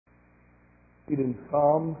In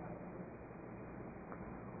Psalms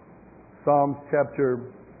chapter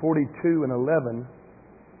 42 and 11.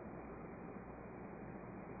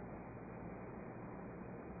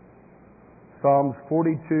 Psalms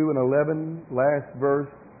 42 and 11, last verse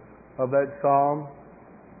of that psalm.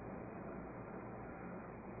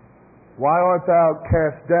 Why art thou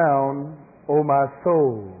cast down, O my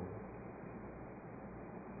soul?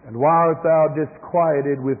 And why art thou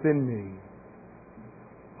disquieted within me?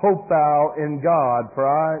 Hope thou in God, for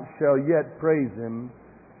I shall yet praise Him,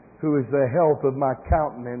 who is the health of my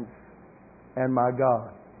countenance and my God.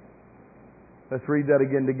 Let's read that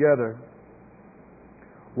again together.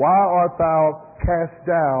 Why art thou cast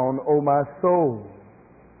down, O my soul?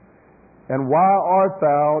 And why art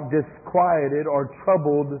thou disquieted or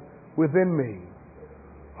troubled within me?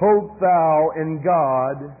 Hope thou in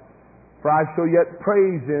God, for I shall yet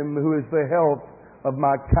praise Him, who is the health of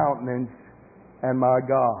my countenance and my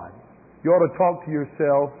God. You ought to talk to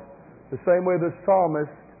yourself the same way the psalmist,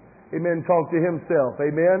 amen, talked to himself,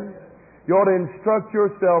 amen? You ought to instruct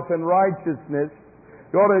yourself in righteousness.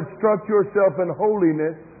 You ought to instruct yourself in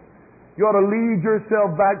holiness. You ought to lead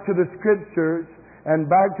yourself back to the Scriptures and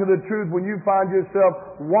back to the truth when you find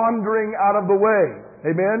yourself wandering out of the way.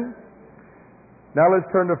 Amen? Now let's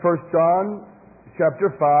turn to 1 John chapter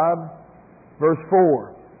 5, verse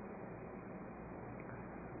 4.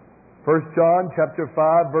 1 John chapter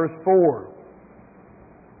 5, verse 4.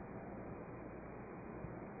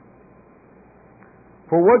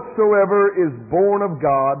 For whatsoever is born of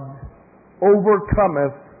God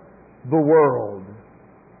overcometh the world.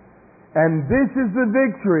 And this is the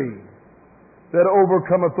victory that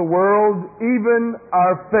overcometh the world, even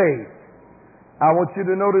our faith. I want you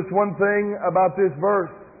to notice one thing about this verse.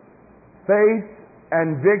 Faith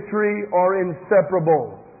and victory are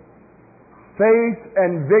inseparable. Faith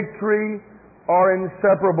and victory are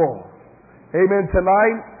inseparable. Amen.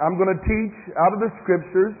 Tonight, I'm going to teach out of the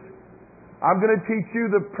Scriptures. I'm going to teach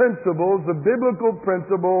you the principles, the biblical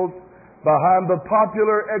principles behind the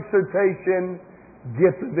popular exhortation,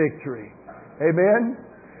 get the victory. Amen?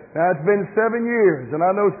 Now, it's been 7 years, and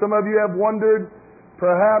I know some of you have wondered,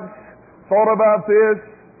 perhaps thought about this.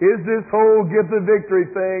 Is this whole get the victory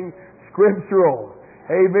thing scriptural?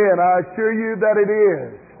 Amen. I assure you that it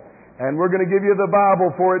is. And we're going to give you the Bible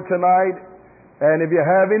for it tonight. And if you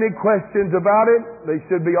have any questions about it, they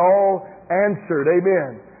should be all answered.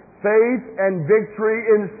 Amen. Faith and victory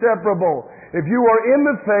inseparable. If you are in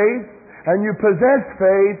the faith and you possess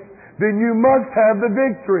faith, then you must have the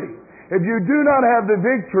victory. If you do not have the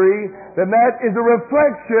victory, then that is a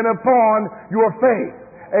reflection upon your faith.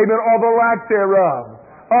 Amen. Or the lack thereof.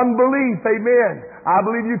 Unbelief. Amen. I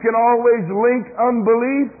believe you can always link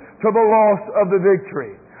unbelief to the loss of the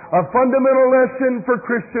victory. A fundamental lesson for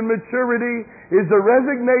Christian maturity is the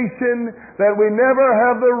resignation that we never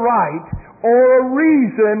have the right or a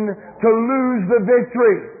reason to lose the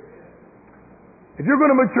victory. If you're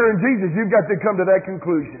going to mature in Jesus, you've got to come to that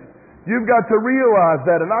conclusion. You've got to realize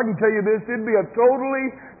that. And I can tell you this, it'd be a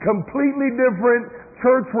totally, completely different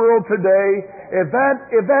church world today if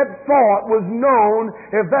that thought was known,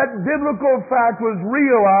 if that biblical fact was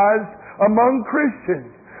realized among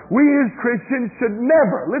Christians. We as Christians should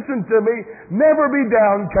never, listen to me, never be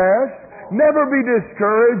downcast, never be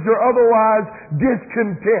discouraged or otherwise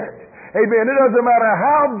discontent. Amen. It doesn't matter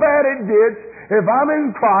how bad it gets. If I'm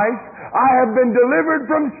in Christ, I have been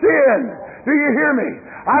delivered from sin. Do you hear me?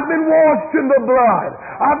 I've been washed in the blood.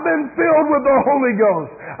 I've been filled with the Holy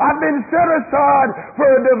Ghost. I've been set aside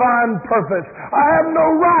for a divine purpose. I have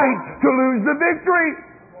no right to lose the victory.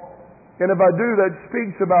 And if I do, that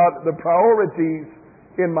speaks about the priorities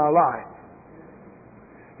in my life.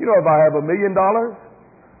 You know, if I have $1 million,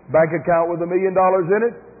 bank account with $1 million in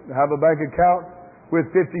it, I have a bank account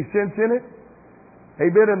with 50 cents in it,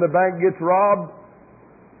 amen, and the bank gets robbed,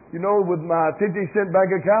 you know, with my 50-cent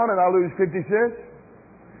bank account and I lose 50 cents,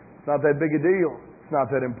 it's not that big a deal. It's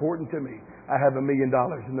not that important to me. I have $1 million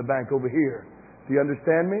in the bank over here. Do you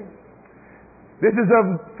understand me? This is of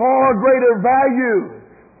far greater value,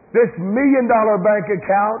 this $1 million bank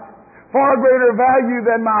account, far greater value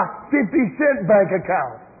than my 50-cent bank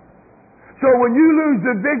account. So when you lose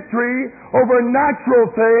the victory over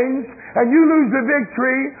natural things, and you lose the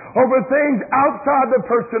victory over things outside the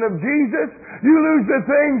person of Jesus, you lose the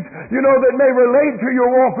things, you know, that may relate to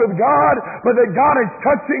your walk with God, but that God is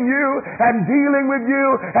touching you and dealing with you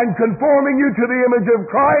and conforming you to the image of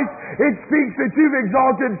Christ, it speaks that you've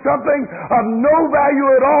exalted something of no value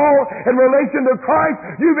at all in relation to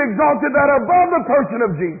Christ. You've exalted that above the person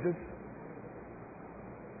of Jesus.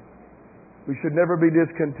 We should never be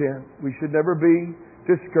discontent. We should never be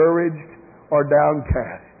discouraged or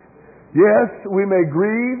downcast. Yes, we may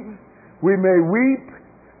grieve, we may weep,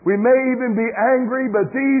 we may even be angry,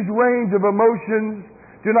 but these range of emotions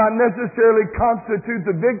do not necessarily constitute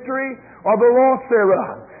the victory or the loss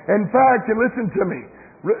thereof. In fact, and listen to me,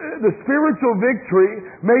 the spiritual victory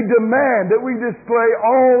may demand that we display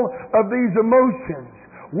all of these emotions.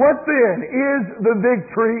 What then is the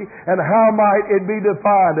victory and how might it be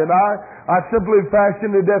defined? And I simply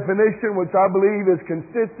fashioned a definition which I believe is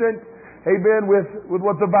consistent, amen, with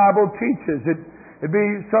what the Bible teaches. It'd be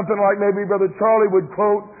something like maybe Brother Charlie would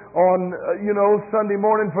quote on, Sunday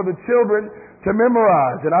morning for the children to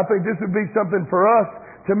memorize. And I think this would be something for us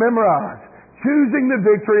to memorize. Choosing the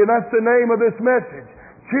victory, and that's the name of this message.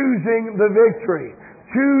 Choosing the victory.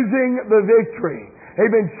 Choosing the victory.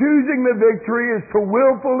 Amen. Choosing the victory is to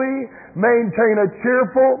willfully maintain a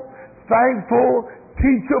cheerful, thankful,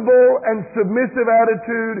 teachable, and submissive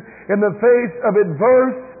attitude in the face of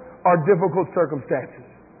adverse or difficult circumstances.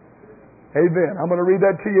 Amen. I'm going to read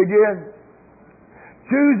that to you again.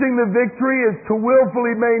 Choosing the victory is to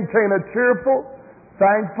willfully maintain a cheerful,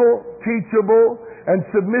 thankful, teachable, and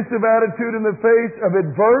submissive attitude in the face of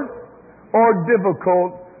adverse or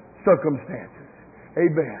difficult circumstances.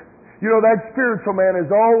 Amen. That spiritual man is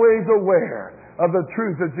always aware of the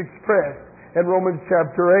truth that's expressed in Romans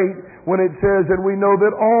chapter 8 when it says, and we know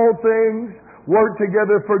that all things work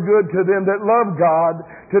together for good to them that love God,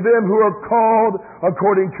 to them who are called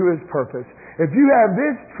according to His purpose. If you have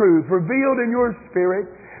this truth revealed in your spirit,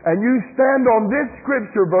 and you stand on this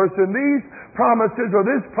scripture verse and these promises or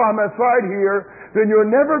this promise right here, then you're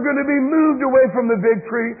never going to be moved away from the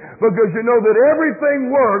victory, because you know that everything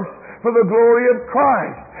works for the glory of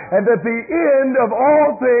Christ. And that the end of all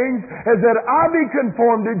things is that I be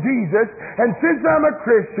conformed to Jesus. And since I'm a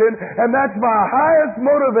Christian, and that's my highest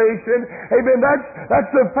motivation, amen,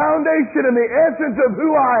 that's the foundation and the essence of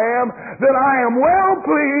who I am, that I am well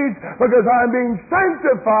pleased because I'm being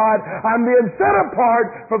sanctified, I'm being set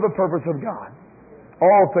apart for the purpose of God.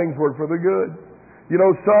 All things work for the good.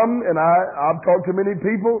 Some, and I've talked to many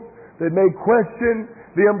people that may question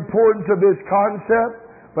the importance of this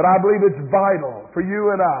concept, but I believe it's vital for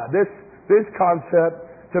you and I, this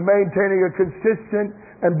concept, to maintaining a consistent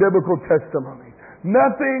and biblical testimony.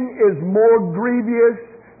 Nothing is more grievous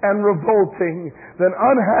and revolting than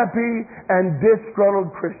unhappy and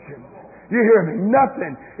disgruntled Christians. You hear me?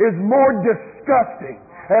 Nothing is more disgusting.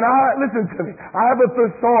 And listen to me, I have a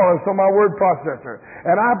thesaurus on my word processor,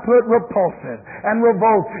 and I put repulsive and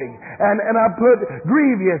revolting, and I put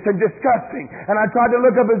grievous and disgusting, and I tried to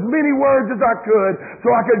look up as many words as I could so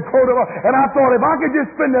I could quote them all. And I thought if I could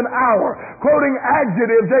just spend an hour quoting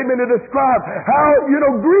adjectives, amen, to describe how,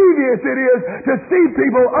 grievous it is to see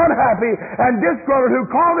people unhappy and disgruntled who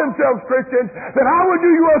call themselves Christians, then I would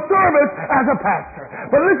do you a service as a pastor.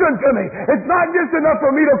 But listen to me, it's not just enough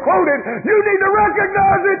for me to quote it, you need to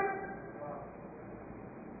recognize it.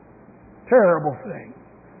 Terrible thing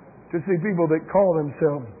to see people that call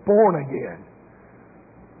themselves born again.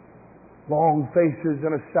 Long faces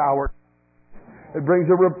and a sour. It brings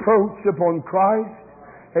a reproach upon Christ.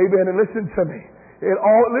 Amen. And listen to me.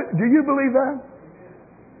 Do you believe that?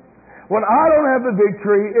 When I don't have the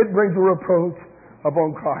victory, it brings a reproach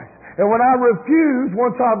upon Christ. And when I refuse,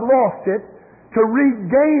 once I've lost it, to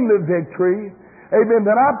regain the victory, amen,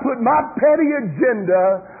 then I put my petty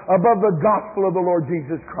agenda above the gospel of the Lord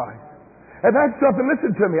Jesus Christ. And that's something,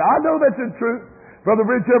 listen to me, I know that's the truth. Brother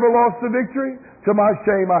Rich ever lost the victory? To my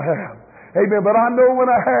shame I have. Amen, but I know when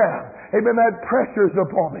I have, amen, that pressure's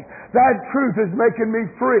upon me. That truth is making me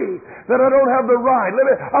free. That I don't have the right.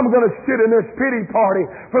 I'm going to sit in this pity party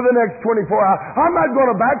for the next 24 hours. I'm not going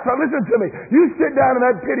to backslide. Listen to me. You sit down in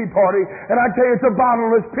that pity party, and I tell you it's a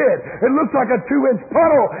bottomless pit. It looks like a 2-inch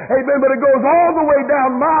puddle. Amen, but it goes all the way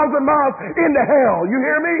down miles and miles into hell. You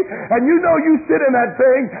hear me? And you sit in that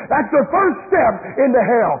thing. That's the first step into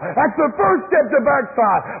hell. That's the first step to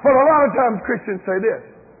backslide. But a lot of times Christians say this: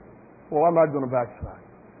 well, I'm not going to backslide.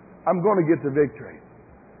 I'm going to get the victory.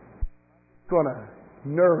 I'm going to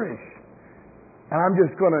nourish. And I'm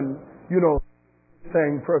just going to,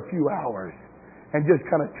 thing for a few hours and just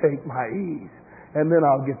kind of take my ease. And then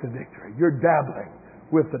I'll get the victory. You're dabbling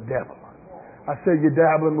with the devil. I say you're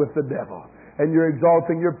dabbling with the devil. And you're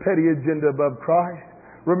exalting your petty agenda above Christ.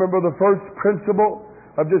 Remember, the first principle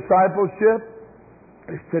of discipleship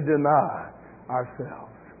is to deny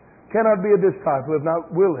ourselves. Cannot be a disciple if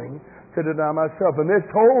not willing to deny myself. And this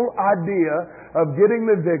whole idea of getting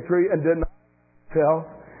the victory and denying myself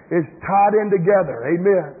is tied in together.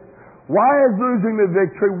 Amen. Why is losing the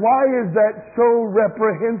victory, why is that so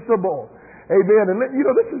reprehensible? Amen. And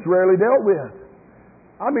this is rarely dealt with.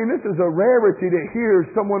 I mean, this is a rarity to hear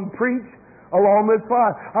someone preach along this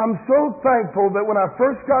line. I'm so thankful that when I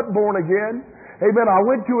first got born again, amen, I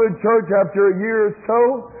went to a church after a year or so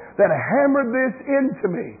that hammered this into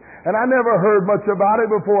me. And I never heard much about it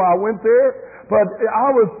before I went there. But I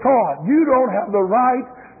was taught, you don't have the right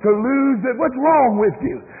to lose it. What's wrong with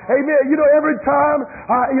you? Amen. You know, every time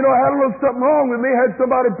I had a little something wrong with me, had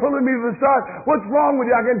somebody pulling me to the side. What's wrong with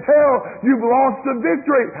you? I can tell you've lost the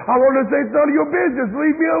victory. I want to say it's none of your business.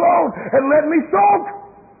 Leave me alone and let me sulk.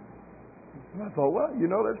 And I thought, well,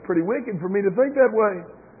 that's pretty wicked for me to think that way.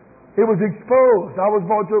 It was exposed. I was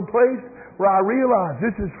brought to a place where I realized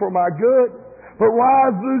this is for my good. But why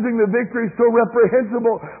is losing the victory so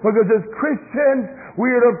reprehensible? Because as Christians, we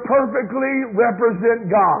are to perfectly represent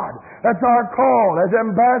God. That's our call as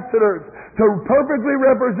ambassadors, to perfectly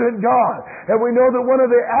represent God. And we know that one of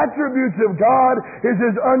the attributes of God is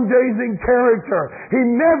His unchanging character. He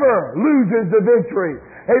never loses the victory.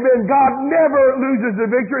 Amen. God never loses the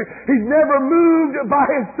victory. He's never moved by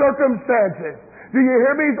His circumstances. Do you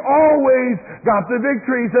hear me? He's always got the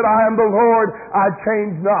victory. He said, I am the Lord, I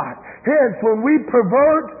change not. Hence, when we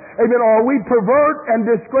pervert, amen, or we pervert and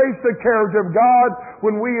disgrace the character of God,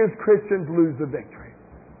 when we as Christians lose the victory.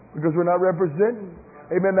 Because we're not representing,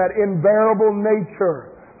 amen, that invariable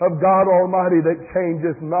nature of God Almighty that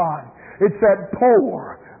changes not. It's that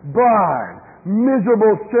poor, blind,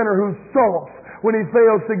 miserable sinner who sulks when he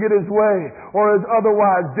fails to get his way or is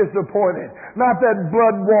otherwise disappointed. Not that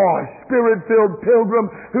blood-washed, spirit-filled pilgrim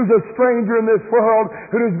who's a stranger in this world,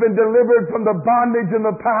 who has been delivered from the bondage and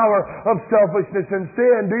the power of selfishness and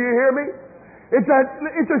sin. Do you hear me?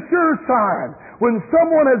 It's a sure sign. When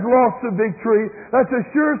someone has lost the victory, that's a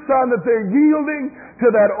sure sign that they're yielding to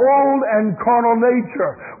that old and carnal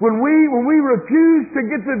nature. When we refuse to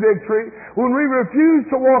get the victory, when we refuse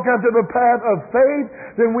to walk after the path of faith,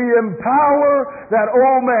 then we empower that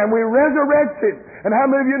old man. We resurrect it. And how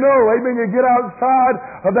many of you know, amen, you get outside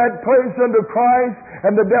of that place under Christ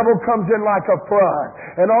and the devil comes in like a flood.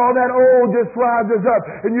 And all that old just rises up.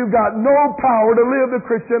 And you've got no power to live the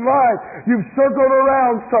Christian life. You've circled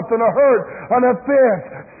around something, a hurt, an offense,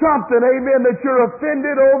 something, amen, that you're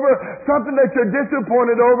offended over, something that you're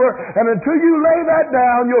disappointed over. And until you lay that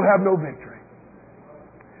down, you'll have no victory.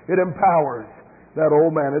 It empowers that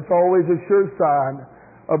old man. It's always a sure sign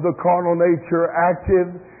of the carnal nature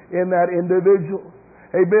active in that individual.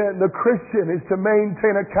 Amen. The Christian is to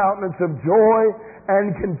maintain a countenance of joy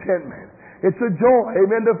and contentment. It's a joy,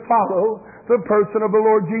 amen, to follow the person of the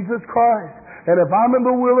Lord Jesus Christ. And if I'm in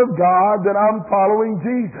the will of God, then I'm following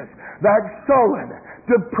Jesus. That sullen,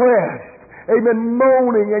 depressed, amen,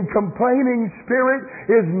 moaning and complaining spirit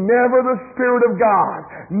is never the Spirit of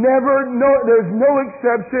God. There's no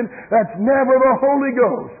exception. That's never the Holy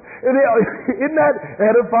Ghost. Isn't that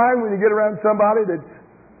edifying when you get around somebody that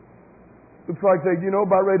looks like they're,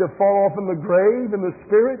 about ready to fall off in the grave in the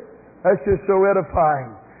spirit? That's just so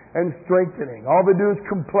edifying and strengthening. All they do is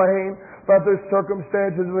complain about their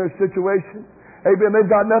circumstances and their situation. Amen. They've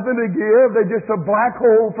got nothing to give. They're just a black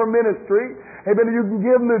hole for ministry. Amen. You can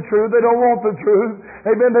give them the truth. They don't want the truth.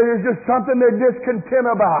 Amen. There's just something they're discontent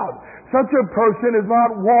about. Such a person is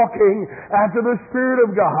not walking after the Spirit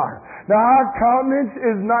of God. Now, our countenance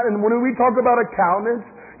is not, and when we talk about a countenance,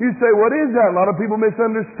 you say, what is that? A lot of people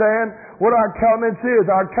misunderstand what our countenance is.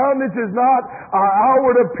 Our countenance is not our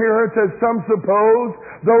outward appearance, as some suppose,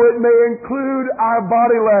 though it may include our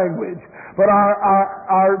body language. But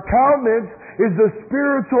our countenance is the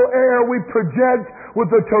spiritual air we project with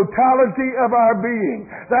the totality of our being.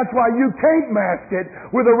 That's why you can't mask it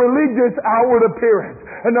with a religious outward appearance.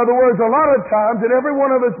 In other words, a lot of times, and every one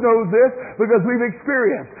of us knows this because we've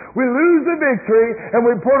experienced, we lose the victory and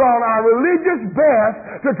we put on our religious best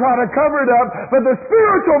to try to cover it up, but the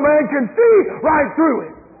spiritual man can see right through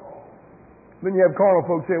it. Then you have carnal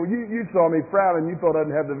folks saying, well, you saw me frowning, you thought I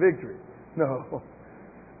didn't have the victory. No,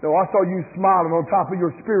 I saw you smiling on top of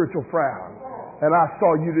your spiritual frown, and I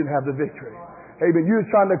saw you didn't have the victory. Amen. You was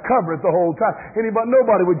trying to cover it the whole time.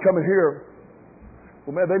 Nobody would come in here.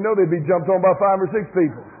 Well, man, they know they'd be jumped on by 5 or 6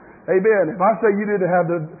 people. Amen. If I say you didn't have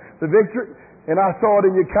the victory, and I saw it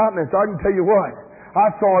in your countenance, I can tell you what. I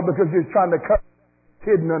saw it because you was trying to cover it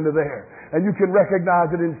hidden under there. And you can recognize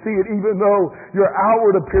it and see it even though your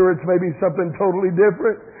outward appearance may be something totally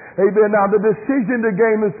different. Amen. Now, the decision to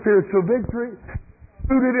gain the spiritual victory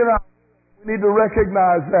rooted in our We need to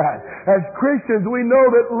recognize that. As Christians, we know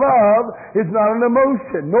that love is not an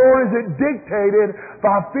emotion, nor is it dictated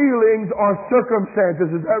by feelings or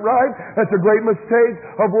circumstances. Is that right? That's a great mistake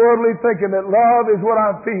of worldly thinking, that love is what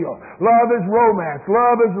I feel. Love is romance.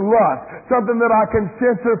 Love is lust. Something that I can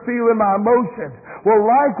sense or feel in my emotions. Well,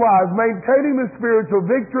 likewise, maintaining the spiritual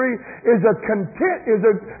victory is a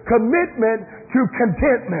commitment to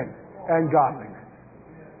contentment and godliness.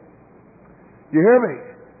 You hear me?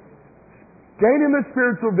 Gaining the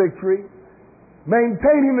spiritual victory,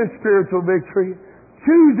 maintaining the spiritual victory,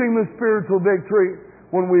 choosing the spiritual victory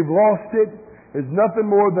when we've lost it is nothing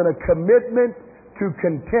more than a commitment to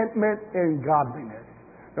contentment and godliness.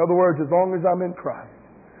 In other words, as long as I'm in Christ,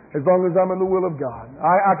 as long as I'm in the will of God,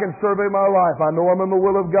 I can survey my life. I know I'm in the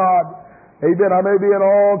will of God. Amen. I may be in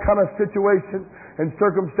all kind of situations and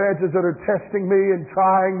circumstances that are testing me and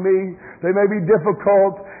trying me. They may be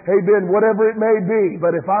difficult. Amen. Whatever it may be.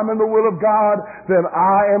 But if I'm in the will of God, then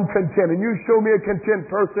I am content. And you show me a content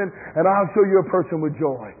person, and I'll show you a person with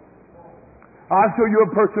joy. I'll show you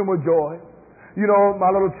a person with joy. You know, my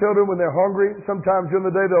little children, when they're hungry, sometimes during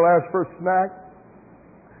the day they'll ask for a snack.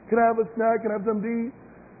 Can I have a snack? Can I have something to eat?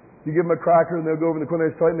 You give them a cracker, and they'll go over in the corner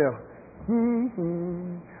and start, and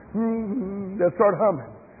they'll start humming.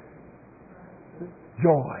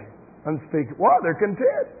 Joy. Unspeakable. Well, they're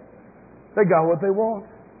content. They got what they want.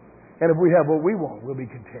 And if we have what we want, we'll be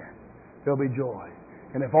content. There'll be joy.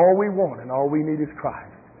 And if all we want and all we need is Christ,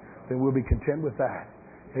 then we'll be content with that.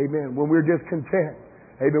 Amen. When we're discontent,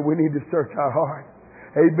 amen, we need to search our heart.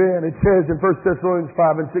 Amen. It says in 1 Thessalonians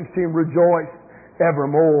 5 and 16, rejoice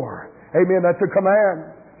evermore. Amen. That's a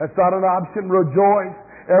command. That's not an option. Rejoice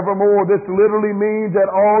evermore. This literally means at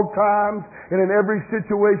all times and in every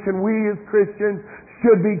situation we as Christians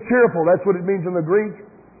should be cheerful. That's what it means in the Greek.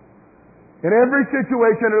 In every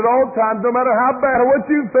situation, at all times, no matter how bad or what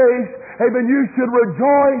you face, amen, you should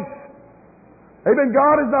rejoice. Amen.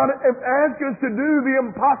 God has not asked us to do the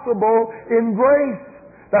impossible in grace.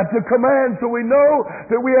 That's a command, so we know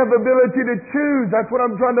that we have the ability to choose. That's what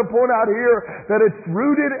I'm trying to point out here, that it's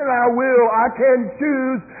rooted in our will. I can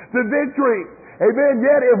choose the victory. Amen.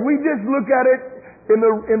 Yet, if we just look at it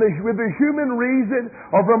with the human reason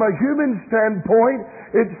or from a human standpoint,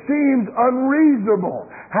 it seems unreasonable.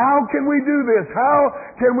 How can we do this? How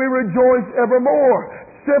can we rejoice evermore?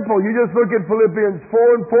 Simple. You just look at Philippians 4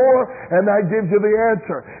 and 4, and that gives you the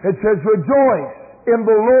answer. It says, rejoice in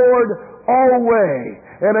the Lord always.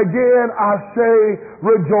 And again, I say,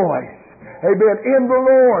 rejoice. Amen. In the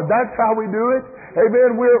Lord. That's how we do it.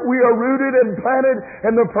 Amen. We are rooted and planted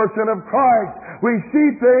in the person of Christ. We see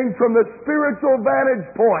things from the spiritual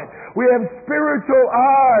vantage point. We have spiritual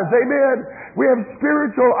eyes. Amen. We have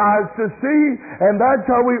spiritual eyes to see, and that's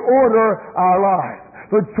how we order our life.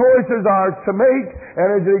 The choice is ours to make,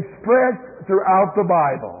 and is expressed throughout the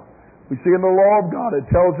Bible. We see in the law of God, it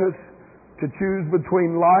tells us to choose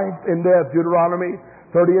between life and death. Deuteronomy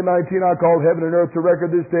 30 and 19, I call heaven and earth to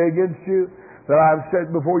record this day against you, that I have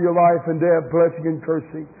set before you life and death, blessing and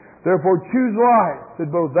cursing. Therefore choose life,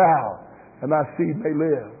 that both thou and thy seed may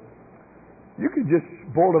live. You could just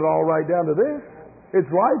boil it all right down to this. It's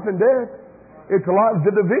life and death. It's life.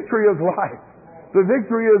 The victory is life. The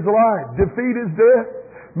victory is life. Defeat is death.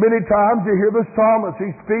 Many times you hear the psalmist, he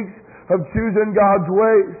speaks of choosing God's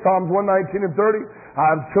way. Psalms 119 and 30. I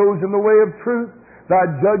have chosen the way of truth. Thy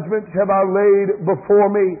judgments have I laid before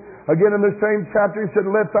me. Again in the same chapter he said,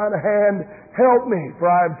 let thine hand help me, for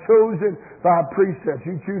I have chosen thy precepts.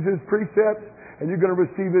 You choose his precepts, and you're going to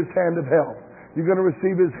receive his hand of help. You're going to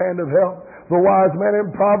receive his hand of help. The wise man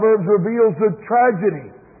in Proverbs reveals the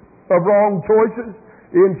tragedy of wrong choices.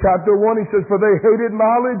 In chapter 1 he says, for they hated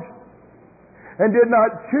knowledge and did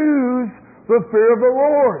not choose the fear of the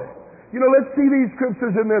Lord. You know, let's see these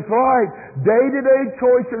scriptures in this light. Day-to-day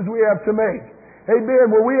choices we have to make. Amen.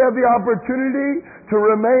 Where we have the opportunity to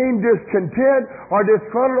remain discontent or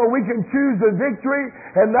disgruntled, or we can choose the victory,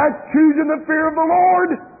 and that's choosing the fear of the Lord.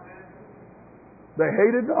 They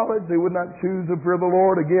hated knowledge. They would not choose the fear of the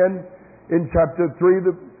Lord. Again, in chapter 3,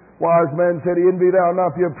 the wise man said, envy thou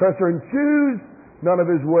not the oppressor, and choose none of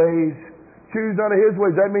his ways. Choose none of his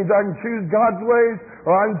ways. That means I can choose God's ways,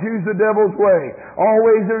 or I can choose the devil's way.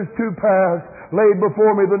 Always there's two paths laid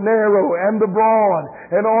before me, the narrow and the broad,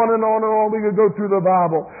 and on and on and on we could go through the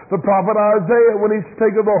Bible. The prophet Isaiah, when he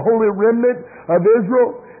spake of the holy remnant of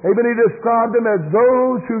Israel, amen, he described them as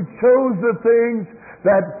those who chose the things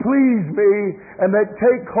that please me and that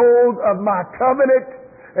take hold of my covenant.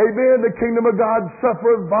 Amen. The kingdom of God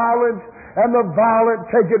suffereth violence, and the violent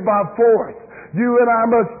take it by force. You and I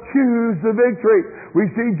must choose the victory. We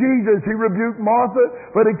see Jesus, he rebuked Martha,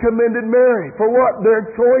 but he commended Mary. For what?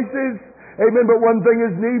 Their choices. Amen. But one thing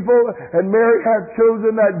is needful, and Mary hath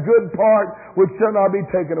chosen that good part which shall not be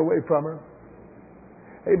taken away from her.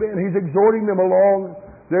 Amen. He's exhorting them along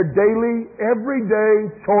their daily, everyday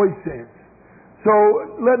choices. So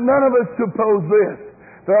let none of us suppose this,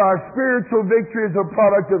 that our spiritual victory is a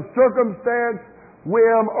product of circumstance,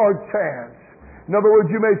 whim, or chance. In other words,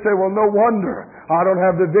 you may say, well, no wonder I don't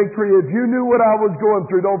have the victory. If you knew what I was going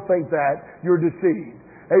through, don't think that. You're deceived.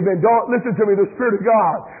 Amen. Don't listen to me. The Spirit of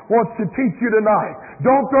God wants to teach you tonight.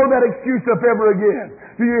 Don't throw that excuse up ever again.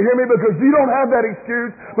 Do you hear me? Because you don't have that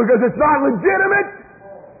excuse, because it's not legitimate.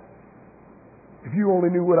 If you only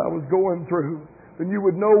knew what I was going through, then you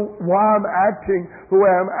would know why I'm acting the way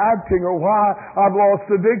I'm acting, or why I've lost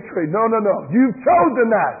the victory. No. You've chosen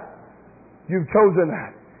that. You've chosen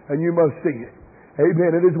that. And you must see it.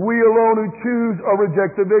 Amen. It is we alone who choose or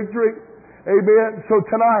reject the victory. Amen. So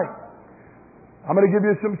tonight, I'm going to give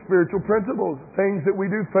you some spiritual principles, things that we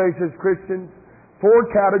do face as Christians. 4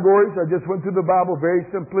 categories. I just went through the Bible, very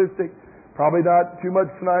simplistic. Probably not too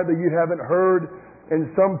much tonight that you haven't heard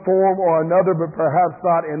in some form or another, but perhaps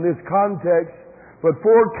not in this context. But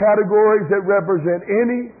 4 categories that represent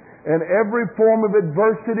any and every form of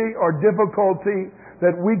adversity or difficulty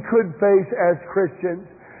that we could face as Christians.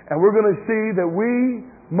 And we're going to see that we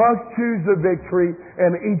must choose the victory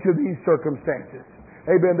in each of these circumstances.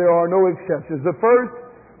 Amen. There are no exceptions. The first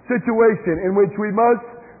situation in which we must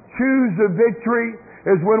choose the victory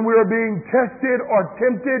is when we are being tested or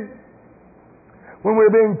tempted. When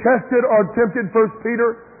we're being tested or tempted, 1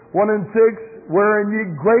 Peter 1:6, wherein ye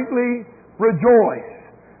greatly rejoice,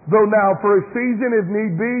 though now for a season, if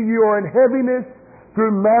need be, you are in heaviness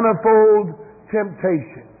through manifold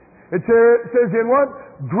temptations. It says in what?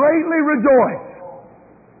 Greatly rejoice.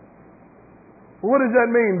 What does that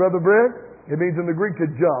mean, Brother Brett? It means in the Greek to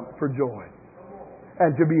jump for joy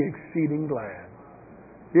and to be exceeding glad.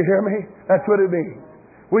 You hear me? That's what it means.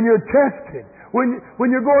 When you're tested, when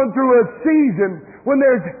you're going through a season, when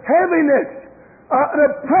there's heaviness, an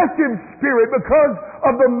oppressive spirit because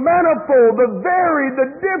of the manifold, the varied, the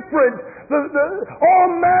different, all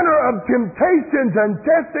manner of temptations and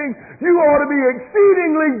testing, you ought to be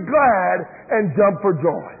exceedingly glad and jump for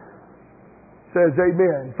joy. Says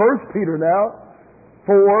amen. 1 Peter now,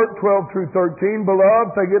 4:12 through 13.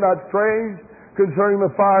 Beloved, think it not strange concerning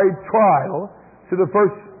the fiery trial. So the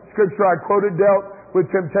first scripture I quoted dealt with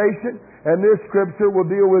temptation, and this scripture will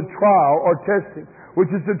deal with trial or testing, which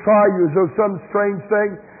is to try you as though some strange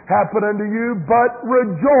thing happened unto you, but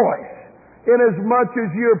rejoice inasmuch as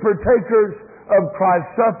ye are partakers of Christ's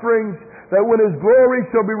sufferings, that when His glory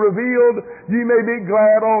shall be revealed, ye may be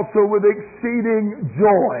glad also with exceeding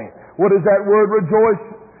joy. What does that word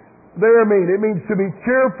rejoice there mean? It means to be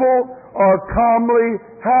cheerful or calmly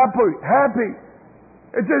happy.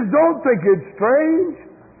 It says don't think it's strange,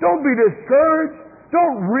 don't be discouraged,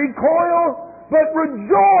 don't recoil, but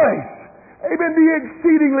rejoice. Amen. Be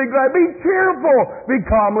exceedingly glad. Be cheerful. Be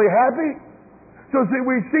calmly happy. So see,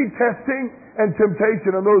 we see testing and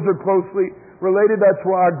temptation, and those are closely related. That's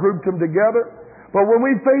why I grouped them together. But when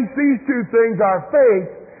we face these two things, our faith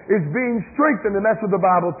is being strengthened, and that's what the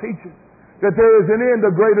Bible teaches. That there is an end,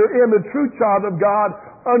 a greater end. The true child of God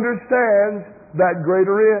understands that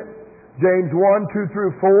greater end. James 1:2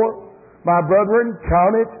 through 4. My brethren,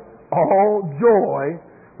 count it all joy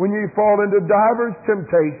when ye fall into divers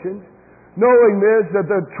temptations, knowing this, that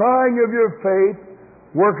the trying of your faith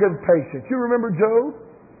worketh patience. You remember Job?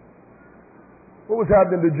 What was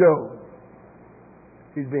happening to Job?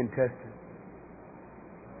 He's being tested.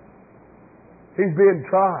 He's being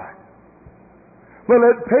tried. But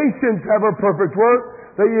let patience have a perfect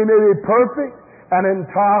work, that ye may be perfect and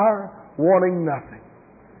entire, wanting nothing.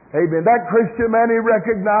 Amen. That Christian man, he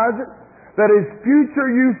recognizes that his future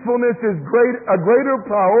usefulness is a greater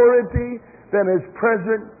priority than his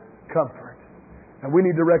present comfort. And we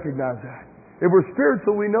need to recognize that. If we're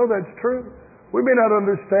spiritual, we know that's true. We may not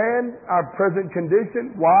understand our present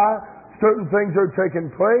condition, why certain things are taking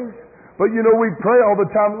place, but we pray all the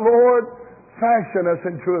time, Lord, fashion us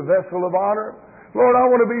into a vessel of honor. Lord, I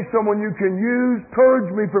want to be someone you can use.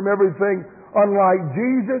 Purge me from everything unlike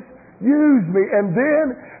Jesus. Use me. And then,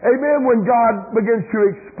 amen, when God begins to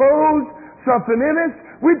expose something in us,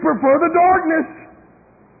 we prefer the darkness.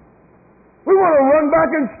 We want to run back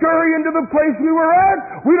and scurry into the place we were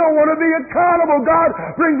at. We don't want to be accountable. God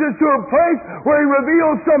brings us to a place where He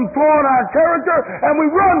reveals some flaw in our character and we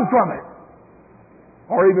run from it.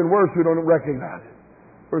 Or even worse, we don't recognize it.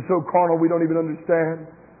 We're so carnal we don't even understand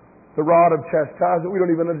the rod of chastisement. We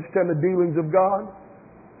don't even understand the dealings of God.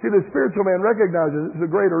 See, the spiritual man recognizes this is a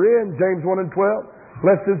greater end. James 1:12.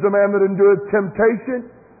 Blessed is the man that endureth temptation.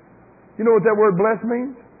 You know what that word blessed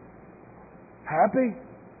means? Happy?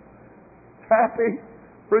 Happy.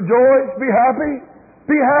 Rejoice. Be happy.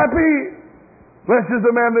 Be happy. Blessed is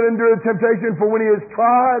the man that endureth temptation, for when he is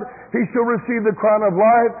tried, he shall receive the crown of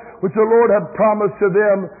life, which the Lord hath promised to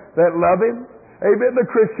them that love him. Amen. The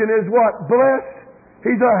Christian is what? Blessed.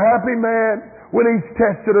 He's a happy man when he's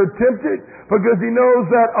tested or tempted, because he knows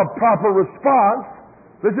that a proper response,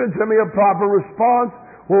 listen to me, a proper response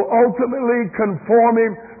will ultimately conform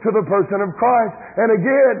him to the person of Christ. And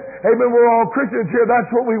again, amen, we're all Christians here. That's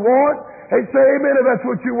what we want. Hey, say amen if that's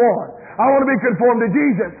what you want. I want to be conformed to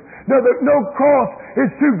Jesus. No cross is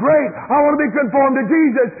too great. I want to be conformed to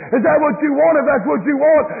Jesus. Is that what you want? If that's what you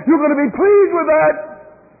want, you're going to be pleased with that.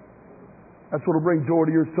 That's what will bring joy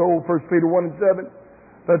to your soul. 1 Peter 1:7.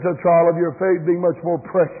 Let the trial of your faith be much more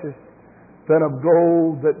precious than of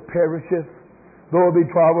gold that perisheth, though it be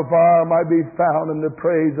tried with fire, might be found in the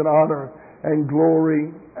praise and honor and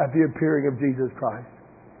glory at the appearing of Jesus Christ.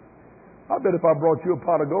 I bet if I brought you a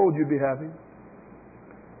pot of gold, you'd be happy.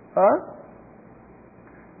 Huh?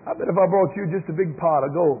 I bet if I brought you just a big pot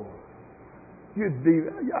of gold, you'd be.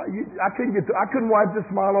 I couldn't wipe the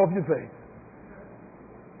smile off your face.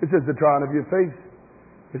 It says the trying of your face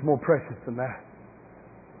is more precious than that.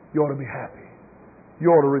 You ought to be happy.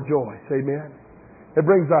 You ought to rejoice. Amen. It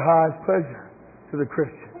brings the highest pleasure to the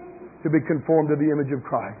Christian to be conformed to the image of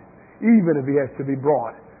Christ, even if he has to be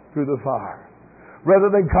brought through the fire.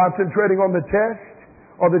 Rather than concentrating on the test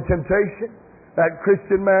or the temptation, that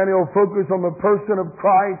Christian man, he'll focus on the person of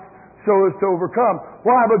Christ so as to overcome.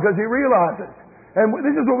 Why? Because he realizes, and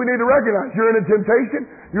this is what we need to recognize, you're in a temptation,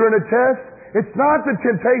 you're in a test. It's not the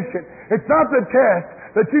temptation, it's not the test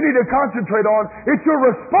that you need to concentrate on, it's your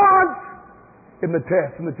response in the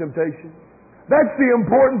test and the temptation. That's the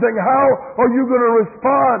important thing. How are you going to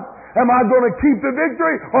respond? Am I going to keep the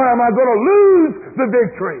victory, or am I going to lose the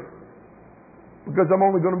victory? Because I'm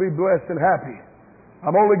only going to be blessed and happy.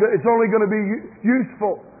 It's only going to be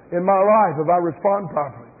useful in my life if I respond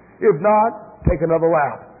properly. If not, take another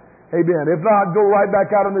lap. Amen. If not, go right back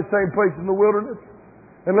out in the same place in the wilderness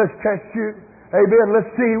and let's test you. Amen. Let's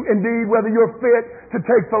see indeed whether you're fit to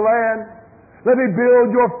take the land. Let me build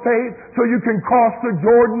your faith so you can cross the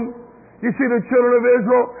Jordan. You see, the children of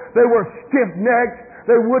Israel, they were stiff-necked.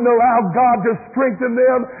 They wouldn't allow God to strengthen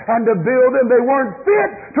them and to build them. They weren't fit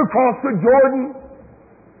to cross the Jordan.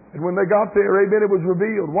 And when they got there, amen, it was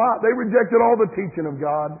revealed. Why? They rejected all the teaching of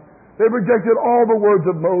God. They rejected all the words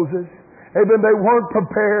of Moses. Amen. They weren't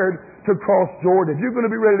prepared to cross Jordan. If you're going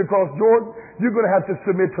to be ready to cross Jordan, you're going to have to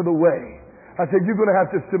submit to the way. I said, you're going to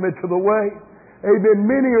have to submit to the way. Amen.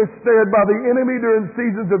 Many are snared by the enemy during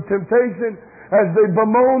seasons of temptation as they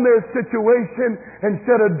bemoan their situation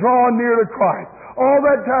instead of drawing near to Christ. All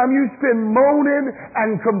that time you spend moaning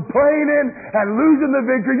and complaining and losing the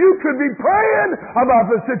victory, you could be praying about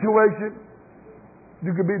the situation.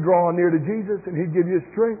 You could be drawing near to Jesus and He'd give you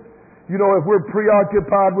strength. You know, if we're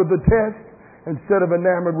preoccupied with the test instead of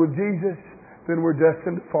enamored with Jesus, then we're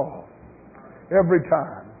destined to fall. Every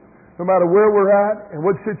time. No matter where we're at and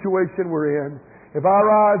what situation we're in, if our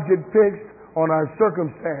eyes get fixed on our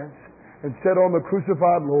circumstance instead on the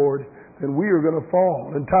crucified Lord, then we are going to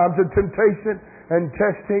fall. In times of temptation and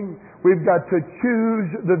testing, we've got to choose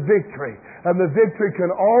the victory. And the victory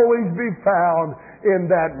can always be found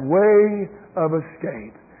in that way of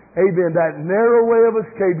escape. Amen. That narrow way of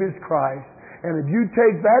escape is Christ. And if you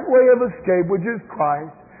take that way of escape, which is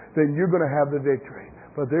Christ, then you're going to have the victory.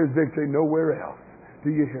 But there's victory nowhere else.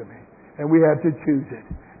 Do you hear me? And we have to choose it.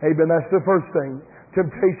 Amen. That's the first thing.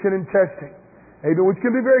 Temptation and testing. Amen. Which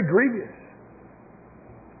can be very grievous.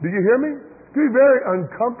 Do you hear me? It can be very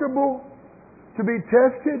uncomfortable to be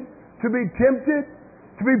tested, to be tempted,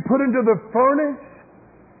 to be put into the furnace.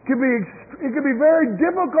 It can be very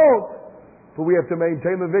difficult. But we have to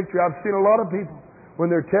maintain the victory. I've seen a lot of people, when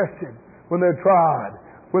they're tested, when they're tried,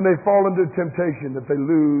 when they fall into temptation, that they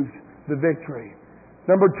lose the victory.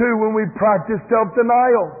 Number two, when we practice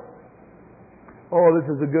self-denial. Oh, this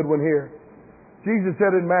is a good one here. Jesus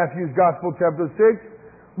said in Matthew's Gospel, chapter 6,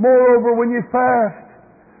 moreover, when you fast,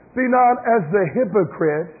 be not as the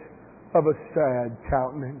hypocrites of a sad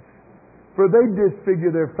countenance, for they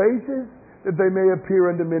disfigure their faces, that they may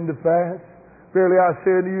appear unto men to fast. Verily I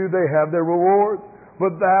say unto you, they have their reward.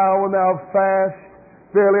 But thou, when thou fast,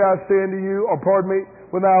 verily I say unto you,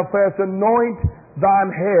 when thou fast, anoint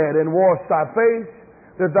thine head and wash thy face,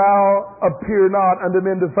 that thou appear not unto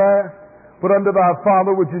men to fast, but unto thy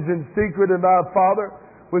Father which is in secret, and thy Father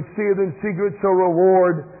which seeth in secret shall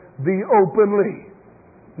reward thee openly.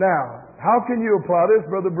 Now, how can you apply this,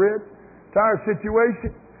 Brother Britt, to our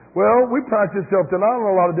situation? Well, we practice self-denial in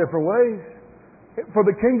a lot of different ways. For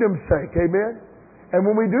the kingdom's sake, amen? And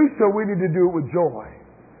when we do so, we need to do it with joy.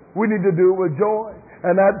 We need to do it with joy.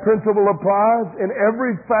 And that principle applies in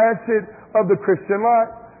every facet of the Christian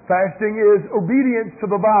life. Fasting is obedience to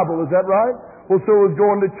the Bible. Is that right? Well, so is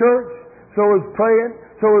going to church. So is praying.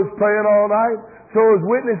 So is praying all night. So is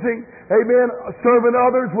witnessing. Amen. Serving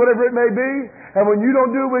others, whatever it may be. And when you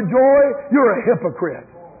don't do it with joy, you're a hypocrite.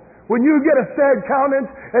 When you get a sad countenance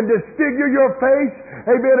and disfigure your face,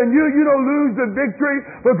 amen, and you don't lose the victory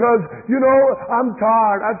because, I'm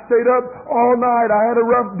tired. I've stayed up all night. I had a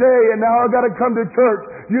rough day and now I've got to come to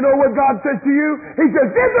church. You know what God says to you? He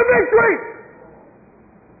says, get the victory!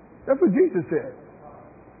 That's what Jesus said.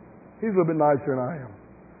 He's a little bit nicer than I am.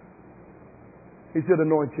 He said,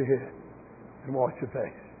 anoint your head and wash your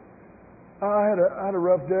face. I had a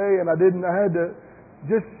rough day and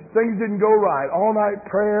things didn't go right. All night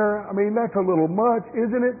prayer. I mean, that's a little much,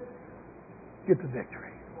 isn't it? Get the victory.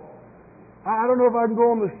 I don't know if I can go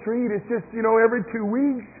on the street. It's just, every 2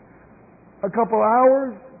 weeks, a couple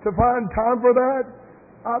hours to find time for that.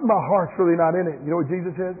 My heart's really not in it. You know what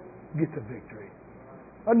Jesus says? Get the victory.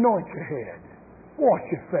 Anoint your head. Wash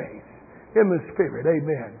your face in the Spirit.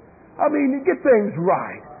 Amen. I mean, get things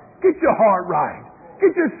right. Get your heart right.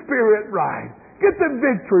 Get your spirit right. Get the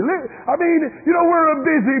victory. I mean, we're a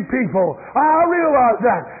busy people. I realize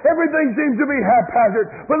that. Everything seems to be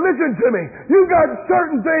haphazard. But listen to me. You've got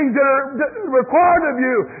certain things that are required of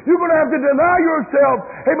you. You're going to have to deny yourself,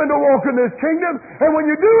 amen, to walk in this kingdom. And when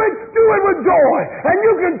you do it with joy. And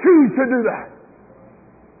you can choose to do that.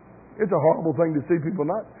 It's a horrible thing to see people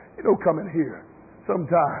not, coming here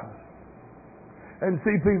sometimes and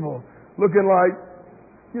see people looking like,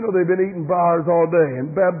 they've been eating bars all day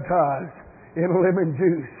and baptized in lemon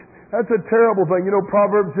juice. That's a terrible thing.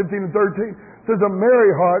 Proverbs 15:13 says, a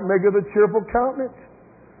merry heart maketh a cheerful countenance.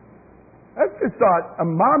 That's just not,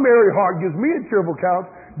 my merry heart gives me a cheerful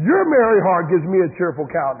countenance. Your merry heart gives me a cheerful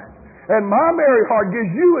countenance. And my merry heart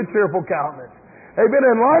gives you a cheerful countenance. Amen.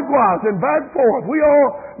 And likewise, and back forth, we all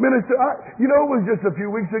minister. It was just a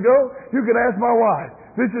few weeks ago. You can ask my wife.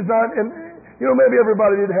 This is not, and maybe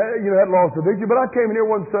everybody had lost the victory, but I came in here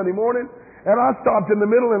one Sunday morning, and I stopped in the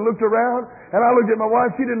middle and looked around, and I looked at my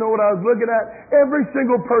wife. She didn't know what I was looking at. Every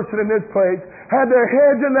single person in this place had their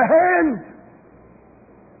heads in the hands.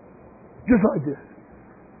 Just like this.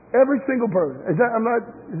 Every single person.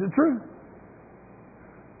 Is it true?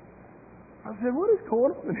 I said, what is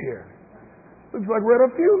going on in here? Looks like we're at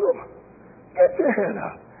a funeral. Get your head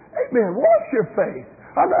up. Amen. Wash your face.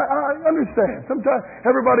 I understand. Sometimes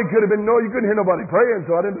everybody could have been, you couldn't hear nobody praying,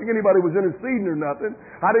 so I didn't think anybody was interceding or nothing.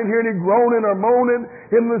 I didn't hear any groaning or moaning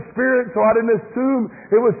in the Spirit, so I didn't assume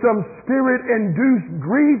it was some Spirit-induced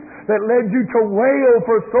grief that led you to wail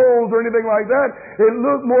for souls or anything like that. It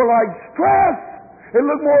looked more like stress. It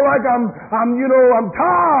looked more like I'm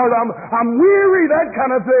tired, I'm weary, that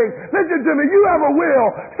kind of thing. Listen to me, you have a will.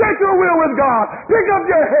 Set your will with God. Pick up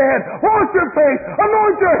your head, wash your face,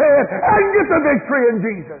 anoint your head, and get the victory in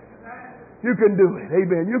Jesus. You can do it.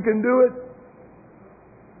 Amen. You can do it.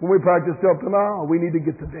 When we practice self-denial, we need to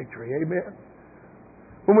get the victory. Amen.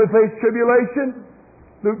 When we face tribulation,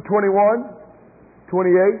 Luke 21:28.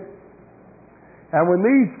 And when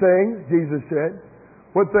these things, Jesus said,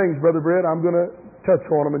 what things, Brother Brett? I'm going to touch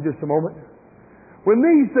on them in just a moment. When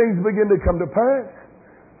these things begin to come to pass,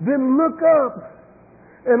 then look up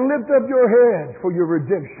and lift up your heads, for your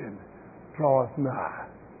redemption draweth nigh.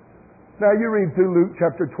 Now you read through Luke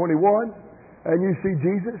chapter 21 and you see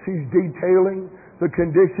Jesus. He's detailing the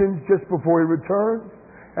conditions just before He returns,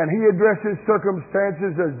 and He addresses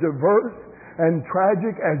circumstances as diverse and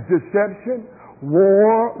tragic as deception,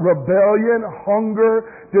 war, rebellion, hunger,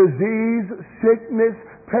 disease, sickness,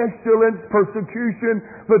 pestilence, persecution,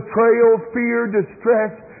 betrayal, fear,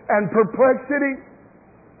 distress, and perplexity.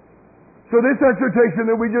 So this exhortation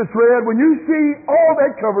that we just read, when you see, all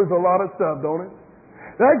that covers a lot of stuff, don't it?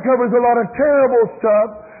 That covers a lot of terrible stuff,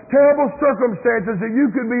 terrible circumstances that you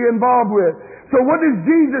could be involved with. So what does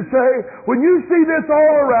Jesus say? When you see this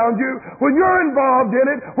all around you, when you're involved in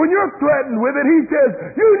it, when you're threatened with it, He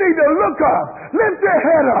says, you need to look up, lift your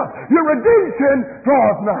head up, your redemption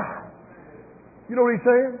draweth nigh. You know what He's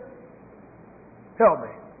saying? Help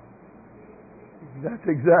me. That's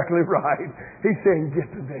exactly right. He's saying,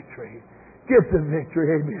 get the victory. Get the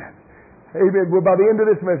victory. Amen. Amen. Well, by the end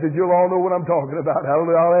of this message, you'll all know what I'm talking about.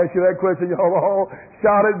 Hallelujah. I'll ask you that question. Y'all all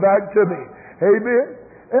shout it back to me. Amen.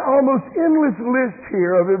 An almost endless list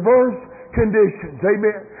here of adverse conditions.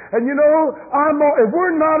 Amen. And if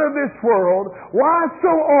we're not of this world, why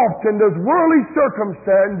so often does worldly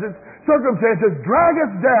circumstances drag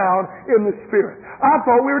us down in the Spirit? I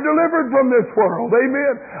thought we were delivered from this world.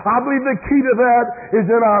 Amen. I believe the key to that is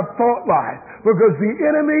in our thought life. Because the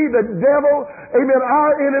enemy, the devil, amen,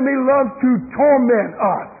 our enemy loves to torment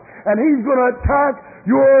us. And he's going to attack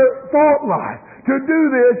your thought life. To do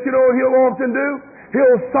this, you know what he'll often do?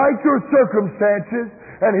 He'll cite your circumstances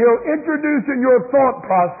and he'll introduce in your thought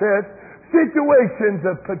process situations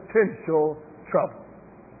of potential trouble.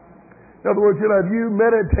 In other words, he'll have you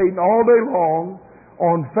meditating all day long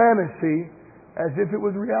on fantasy as if it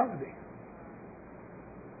was reality.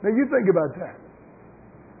 Now you think about that.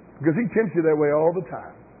 Because he tempts you that way all the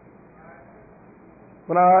time.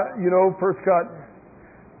 When I, first got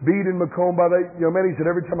beat in Macomb by that young man, he said,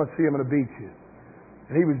 every time I see him, I'm going to beat you.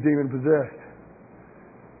 And he was demon possessed.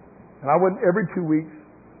 And I went every 2 weeks.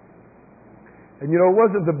 And it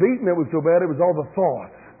wasn't the beating that was so bad, it was all the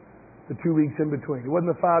thoughts, the 2 weeks in between. It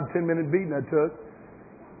wasn't the 5-10 minute beating I took.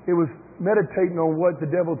 It was meditating on what the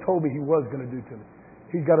devil told me he was going to do to me.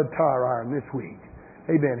 He's got a tire iron this week.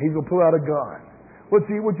 Amen. He's going to pull out a gun. What's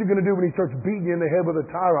he going to do when he starts beating you in the head with a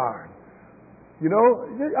tire iron?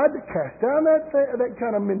 I had to cast down that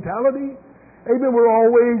kind of mentality. Amen. We're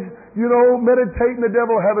always, meditating. The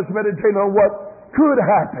devil have us meditating on what could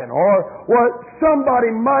happen or what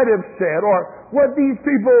somebody might have said or what these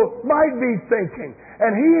people might be thinking.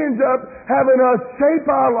 And he ends up having us shape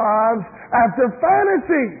our lives after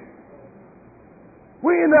fantasy.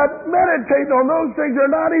 We end up meditating on those things that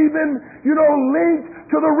are not even, linked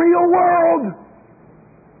to the real world.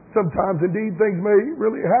 Sometimes, indeed, things may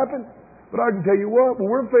really happen. But I can tell you what,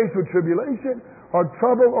 when we're faced with tribulation or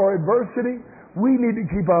trouble or adversity, we need to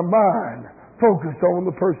keep our mind focused on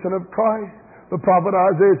the person of Christ. The prophet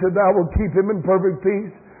Isaiah said, thou wilt keep him in perfect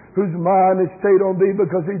peace, whose mind is stayed on thee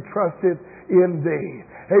because he trusteth in thee.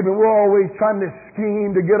 Amen. We're always trying to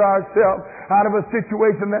scheme to get ourselves out of a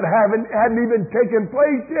situation that hadn't even taken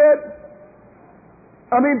place yet.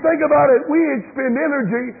 I mean, think about it. We expend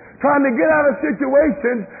energy trying to get out of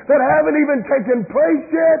situations that haven't even taken place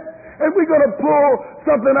yet. And we're going to pull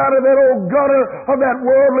something out of that old gutter of that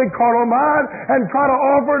worldly carnal mind and try to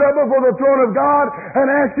offer it up before the throne of God and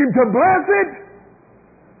ask Him to bless it.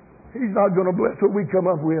 He's not going to bless what we come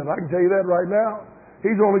up with. I can tell you that right now.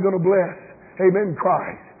 He's only going to bless, amen,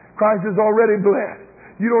 Christ. Christ is already blessed.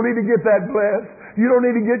 You don't need to get that blessed. You don't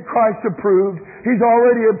need to get Christ approved. He's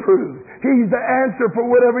already approved. He's the answer for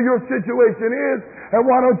whatever your situation is. And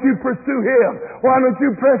why don't you pursue Him? Why don't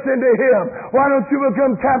you press into Him? Why don't you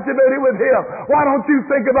become captivated with Him? Why don't you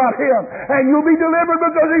think about Him? And you'll be delivered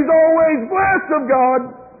because He's always blessed of God.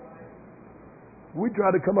 We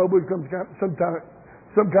try to come up with some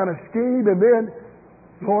kind of scheme and then,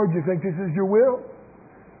 Lord, you think this is your will?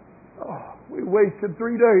 Oh, we wasted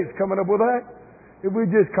 3 days coming up with that. If we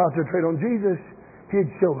just concentrate on Jesus, He'd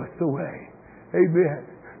show us the way. Amen.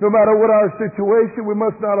 No matter what our situation, we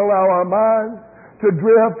must not allow our minds to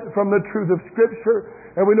drift from the truth of Scripture.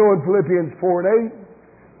 And we know in Philippians 4 and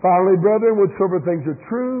 8, finally, brethren, whatsoever things are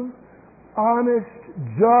true, honest,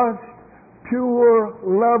 just, pure,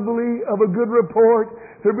 lovely, of a good report,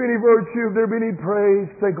 if there be any virtue, if there be any praise,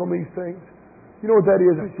 think on these things. You know what that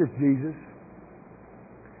is? That's just Jesus.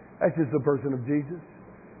 That's just the person of Jesus.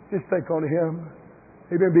 Just think on Him.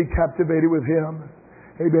 Amen. Be captivated with Him.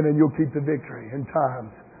 Amen. And you'll keep the victory in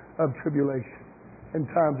times of tribulation. In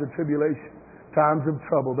times of tribulation. Times of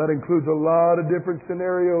trouble. That includes a lot of different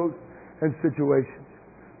scenarios and situations.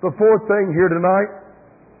 The fourth thing here tonight,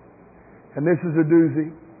 and this is a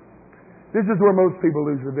doozy. This is where most people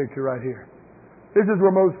lose the victory right here. This is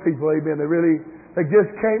where most people, amen, they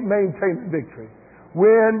just can't maintain the victory.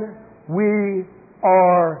 When we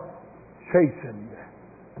are chastened.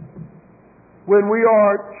 When we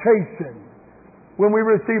are chastened. When we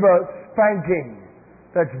receive a spanking,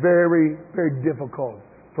 that's very, very difficult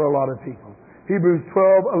for a lot of people. Hebrews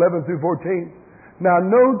 12:11 through 14. Now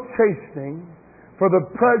no chastening for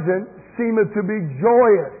the present seemeth to be